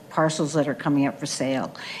 there's parcels that are coming up for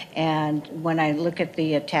sale. And when I look at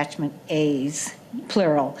the attachment A's,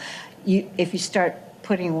 plural, if you start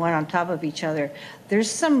putting one on top of each other, there's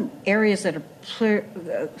some areas that are,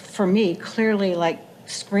 for me, clearly like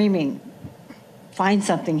screaming, find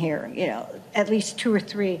something here, at least 2 or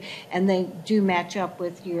 3, and they do match up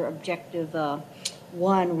with your objective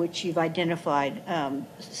 1, which you've identified,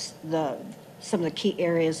 some of the key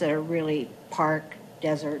areas that are really park,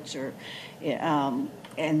 deserts, or and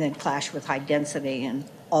then clash with high density and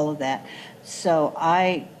all of that. So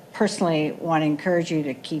I personally want to encourage you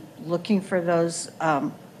to keep looking for those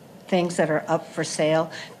things that are up for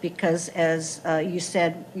sale, because as you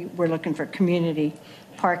said, we're looking for community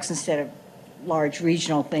parks instead of large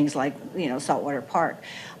regional things like Saltwater Park.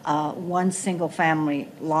 One single family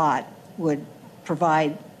lot would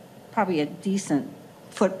provide probably a decent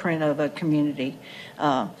footprint of a community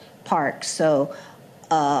park. So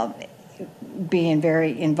being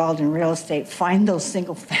very involved in real estate, find those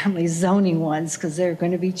single family zoning ones, because they're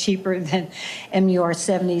going to be cheaper than MUR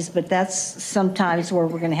 70s, but that's sometimes where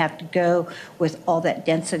we're going to have to go with all that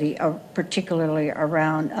density, particularly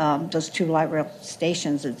around those 2 light rail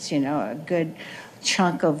stations. It's a good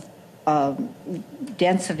chunk of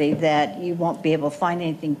density that you won't be able to find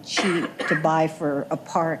anything cheap to buy for a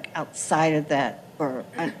park outside of that, or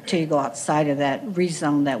until you go outside of that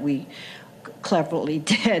rezone that we cleverly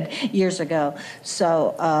did years ago.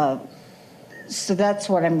 So so that's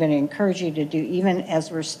what I'm going to encourage you to do, even as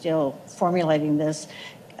we're still formulating this.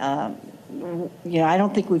 I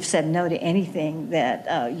don't think we've said no to anything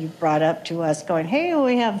that you brought up to us, going, hey,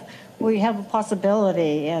 we have a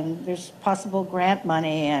possibility, and there's possible grant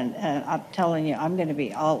money, and I'm telling you, I'm going to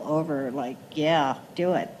be all over, like, yeah,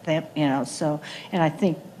 do it, so, and I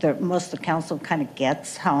think that most of the council kind of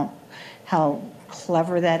gets how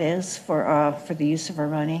clever that is for the use of our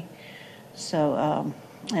money. So,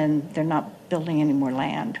 and they're not building any more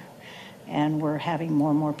land, and we're having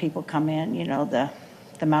more and more people come in. The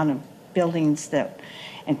amount of buildings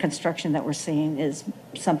and construction that we're seeing is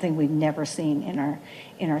something we've never seen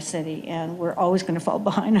in our city, and we're always going to fall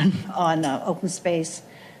behind on open space.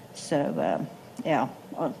 So Yeah,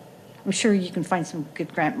 well, I'm sure you can find some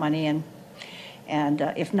good grant money, and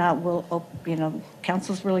if not,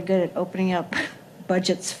 council's really good at opening up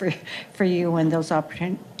budgets for you when those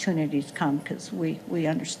opportunities come, because we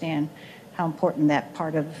understand how important that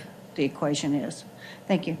part of the equation is.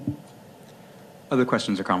 Thank you. Other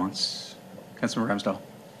questions or comments? Councilmember Ramsdell.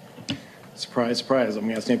 Surprise, surprise. I'm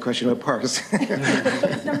asking a question about parks.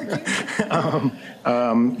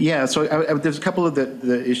 Yeah, so there's a couple of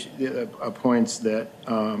the points that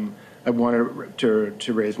I wanted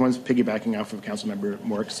to raise. One's piggybacking off of Councilmember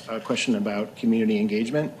Mork's question about community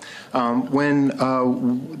engagement. When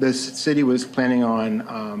the city was planning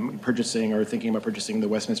on purchasing or thinking about purchasing the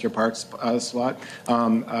Westminster Parks slot,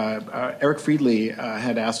 Eric Friedley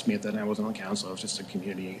had asked me at that time. I wasn't on council, I was just a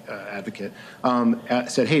community advocate,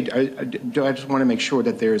 said, hey, I just want to make sure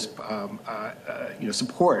that there's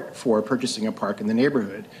support for purchasing a park in the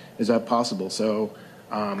neighborhood. Is that possible? So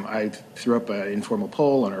I threw up an informal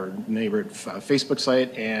poll on our neighborhood Facebook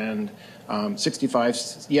site, and 65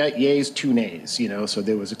 yays, 2 nays, so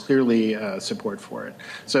there was clearly support for it.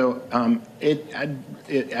 So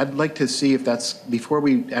I'd like to see if that's, before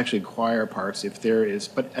we actually acquire parks, if there is,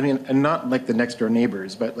 but I mean, and not like the next door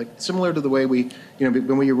neighbors, but like similar to the way we,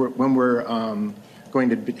 when we're going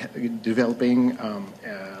to be developing,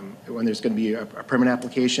 when there's going to be a permit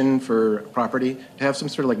application for property, to have some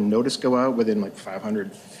sort of like notice go out within like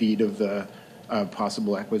 500 feet of the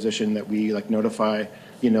possible acquisition, that we like notify,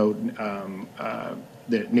 the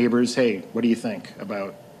neighbors, hey, what do you think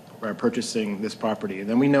about purchasing this property? And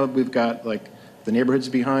then we know we've got like the neighborhoods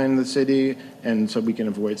behind the city, and so we can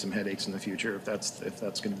avoid some headaches in the future if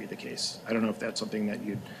that's going to be the case. I don't know if that's something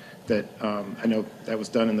that I know that was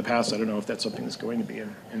done in the past. I don't know if that's something that's going to be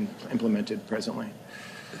implemented presently.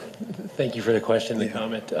 Thank you for the question and the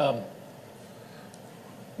comment.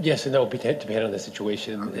 Yes and no, depending on the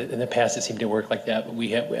situation. Okay. In the past, it seemed to work like that, but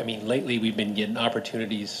lately we've been getting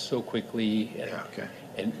opportunities so quickly.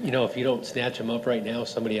 And, and if you don't snatch them up right now,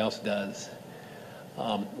 somebody else does.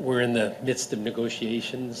 We're in the midst of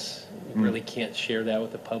negotiations. We really can't share that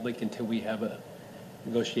with the public until we have a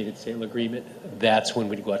negotiated sale agreement. That's when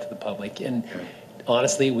we'd go out to the public. And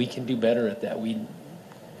honestly, we can do better at that. We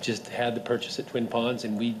just had the purchase at Twin Ponds,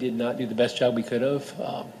 and we did not do the best job we could have.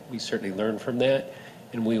 We certainly learned from that,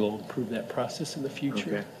 and we will improve that process in the future.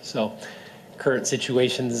 Okay. So current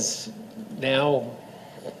situations now,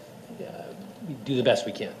 we do the best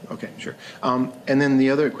we can. Okay, sure. And then the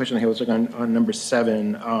other question I had was like on number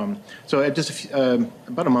 7. So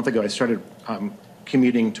about a month ago, I started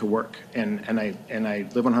commuting to work, and I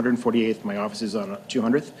live on 148th. My office is on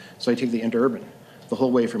 200th, so I take the interurban the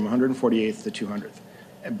whole way from 148th to 200th,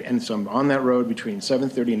 and so I'm on that road between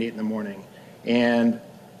 7:30 and 8 in the morning, and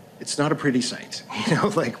it's not a pretty sight,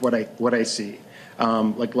 like what I see,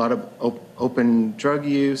 like a lot of open drug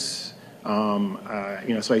use.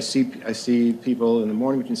 So I see people in the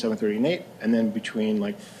morning between 7:30 and 8, and then between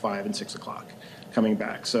like 5 and 6 o'clock coming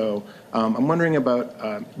back. So I'm wondering about,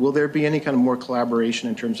 will there be any kind of more collaboration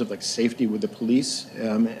in terms of like safety with the police?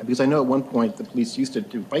 Because I know at one point the police used to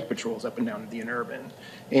do bike patrols up and down the interurban,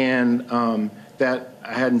 and that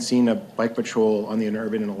I hadn't seen a bike patrol on the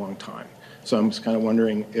interurban in a long time. So I'm just kind of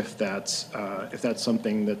wondering if that's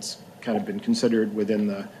something that's kind of been considered within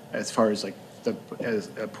the, as far as like as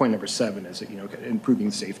point number 7 is,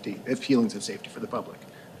 improving safety, feelings of safety for the public.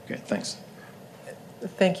 Okay, thanks.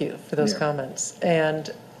 Thank you for those comments. And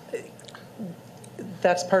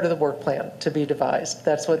that's part of the work plan to be devised.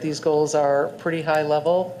 That's what these goals are, pretty high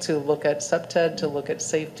level, to look at SUPTED, to look at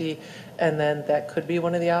safety, and then that could be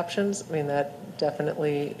one of the options. I mean, that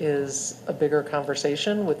definitely is a bigger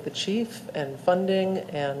conversation with the chief and funding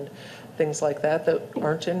and things like that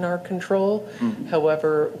aren't in our control. Mm-hmm.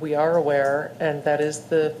 However, we are aware, and that is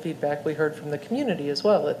the feedback we heard from the community as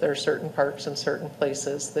well, that there are certain parks and certain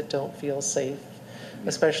places that don't feel safe,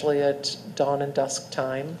 especially at dawn and dusk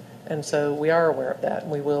time. And so we are aware of that,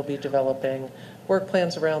 and we will be developing work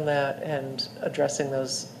plans around that and addressing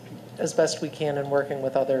those as best we can, and working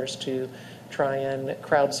with others to try and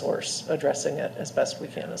crowdsource addressing it as best we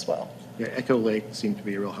can as well. Yeah, Echo Lake seemed to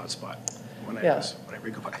be a real hot spot when I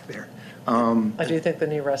go back there. I do think the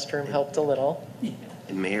new restroom helped a little.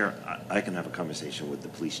 And Mayor, I can have a conversation with the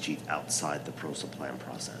police chief outside the PROSA plan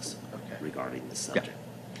process regarding this subject.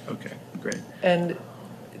 Yeah. Okay, great. And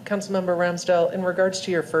Councilmember Ramsdell, in regards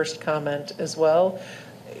to your first comment as well,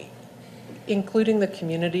 including the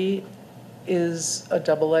community is a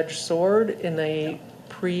double-edged sword in a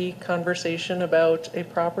pre-conversation about a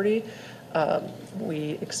property.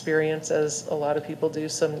 We experience, as a lot of people do,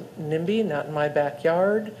 some NIMBY, not in my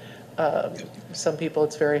backyard, Some people,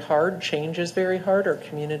 it's very hard. Change is very hard. Our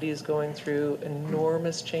community is going through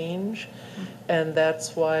enormous change. And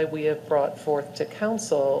that's why we have brought forth to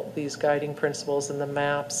council these guiding principles and the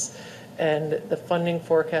maps and the funding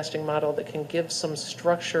forecasting model that can give some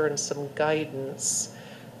structure and some guidance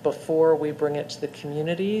before we bring it to the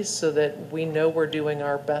community, so that we know we're doing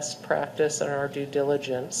our best practice and our due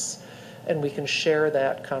diligence, and we can share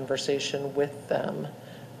that conversation with them,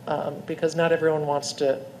 because not everyone wants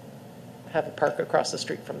to have a park across the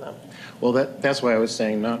street from them. Well, that's why I was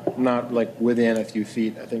saying not like within a few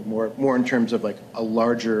feet. I think more in terms of like a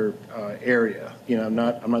larger area. You know,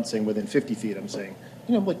 I'm not saying within 50 feet. I'm saying,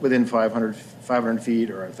 you know, like within 500 feet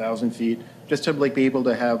or 1,000 feet, just to like be able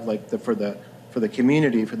to have like for the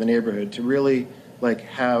community, for the neighborhood, to really like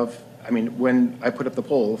have. I mean, when I put up the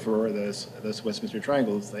poll for this Westminster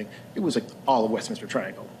Triangle thing, it was like all of Westminster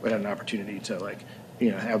Triangle had an opportunity to like, you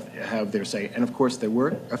know, have their say. And of course, there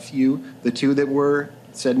were a few. The two that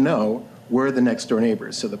said no were the next door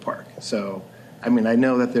neighbors to the park. So, I mean, I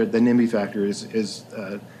know that the NIMBY factor is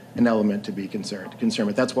an element to be concerned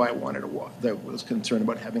with. That's why I wanted that was concerned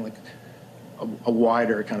about having like a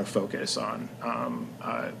wider kind of focus on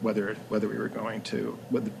whether we were going to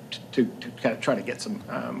kind of try to get some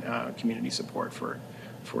community support for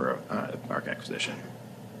park acquisition.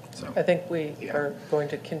 So I think we are going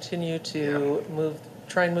to continue to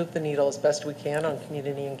try and move the needle as best we can on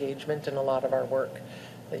community engagement in a lot of our work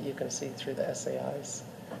that you can see through the SAIs.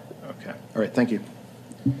 Okay. All right. Thank you.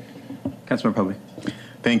 Councilmember Publi.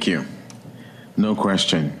 Thank you. No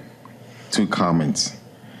question. 2 comments.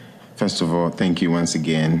 First of all, thank you once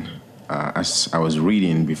again. As I was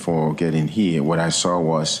reading before getting here, what I saw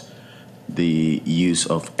was the use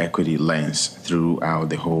of equity lens throughout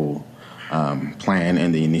the whole plan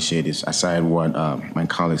and the initiatives. Aside what my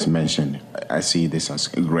colleagues mentioned, I see this as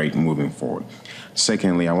great moving forward.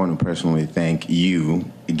 Secondly, I want to personally thank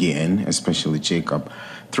you again, especially Jacob.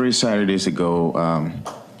 3 Saturdays ago,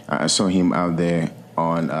 I saw him out there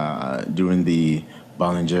during the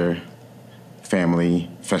Bollinger Family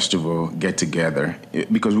Festival get-together,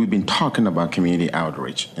 because we've been talking about community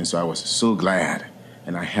outreach, and so I was so glad,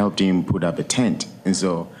 and I helped him put up a tent. And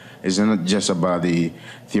so it's not just about the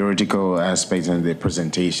theoretical aspects and the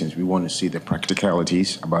presentations. We want to see the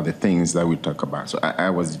practicalities about the things that we talk about. So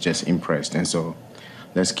I was just impressed, and so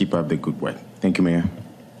let's keep up the good work. Thank you, Mayor.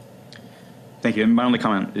 Thank you. And my only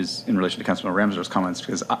comment is in relation to Councilmember Ramsdorf's comments,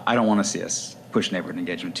 because I don't want to see us push neighborhood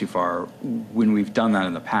engagement too far. When we've done that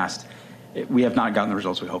in the past, we have not gotten the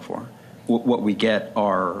results we hope for. What we get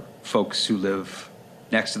are folks who live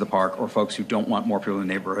next to the park, or folks who don't want more people in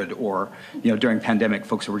the neighborhood, or, you know, during pandemic,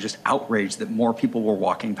 folks who were just outraged that more people were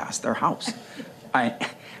walking past their house. I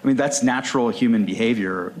mean, that's natural human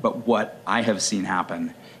behavior, but what I have seen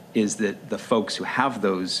happen is that the folks who have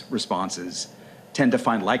those responses tend to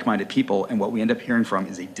find like-minded people, and what we end up hearing from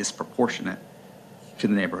is a disproportionate to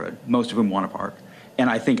the neighborhood, most of whom want a park. And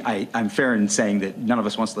I think I'm fair in saying that none of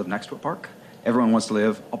us wants to live next to a park. Everyone wants to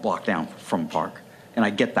live a block down from a park. And I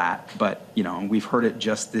get that, but, you know, we've heard it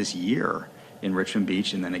just this year in Richmond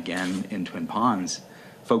Beach and then again in Twin Ponds,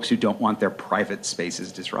 folks who don't want their private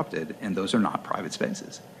spaces disrupted, and those are not private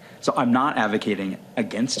spaces. So I'm not advocating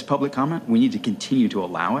against public comment. We need to continue to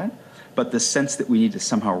allow it, but the sense that we need to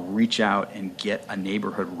somehow reach out and get a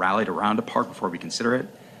neighborhood rallied around a park before we consider it,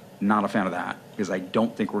 not a fan of that, because I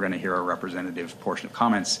don't think we're going to hear a representative portion of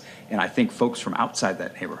comments, and I think folks from outside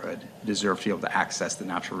that neighborhood deserve to be able to access the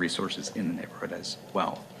natural resources in the neighborhood as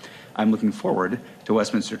well. I'm looking forward to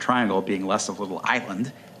Westminster Triangle being less of a little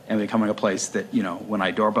island and becoming a place that, you know, when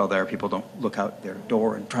I doorbell there, people don't look out their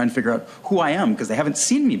door and try and figure out who I am because they haven't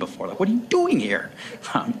seen me before. Like, what are you doing here?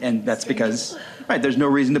 And that's because, right, there's no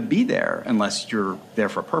reason to be there unless you're there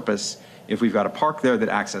for a purpose. If we've got a park there that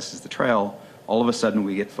accesses the trail, all of a sudden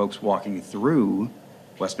we get folks walking through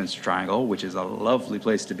Westminster Triangle, which is a lovely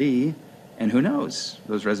place to be, and who knows,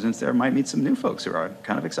 those residents there might meet some new folks who are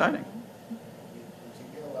kind of exciting.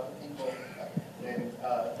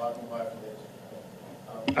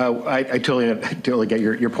 I totally get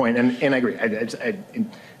your point, and I agree.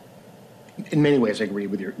 In many ways, I agree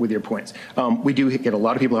with your points. We do get a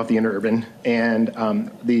lot of people off the interurban, and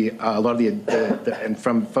a lot of the and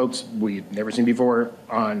from folks we've never seen before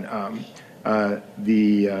on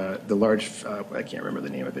the large, I can't remember the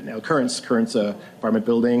name of it now, Currents apartment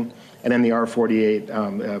building, and then the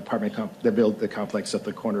R48 apartment the complex at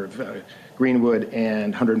the corner of Greenwood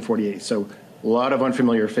and 148. So a lot of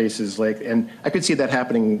unfamiliar faces, and I could see that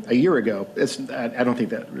happening a year ago. I don't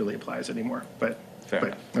think that really applies anymore, but fair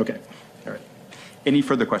enough. Okay, all right. Any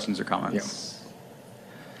further questions or comments?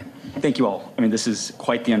 Yeah. Thank you all. I mean, this is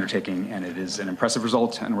quite the undertaking, and it is an impressive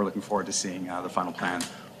result, and we're looking forward to seeing the final plan.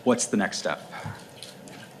 What's the next step?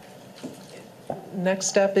 Next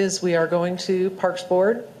step is we are going to Parks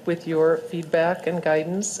Board with your feedback and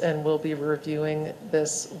guidance, and we'll be reviewing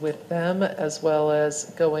this with them, as well as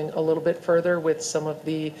going a little bit further with some of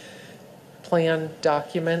the plan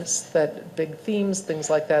documents, that big themes, things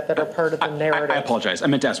like that, that are part of the narrative. I apologize. I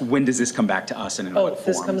meant to ask, when does this come back to us and in what form?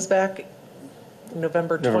 This comes back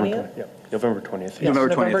November 20th? Yeah, November 20th. Yes, November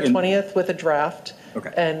 20th. November 20th with a draft.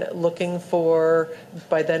 Okay. And looking for,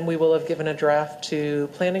 by then we will have given a draft to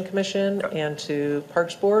Planning Commission and to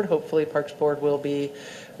Parks Board. Hopefully Parks Board will be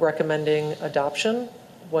recommending adoption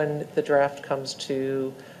when the draft comes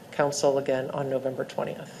to council again on November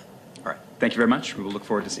 20th. All right. Thank you very much. We will look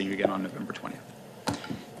forward to seeing you again on November 20th.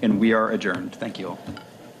 And we are adjourned. Thank you all.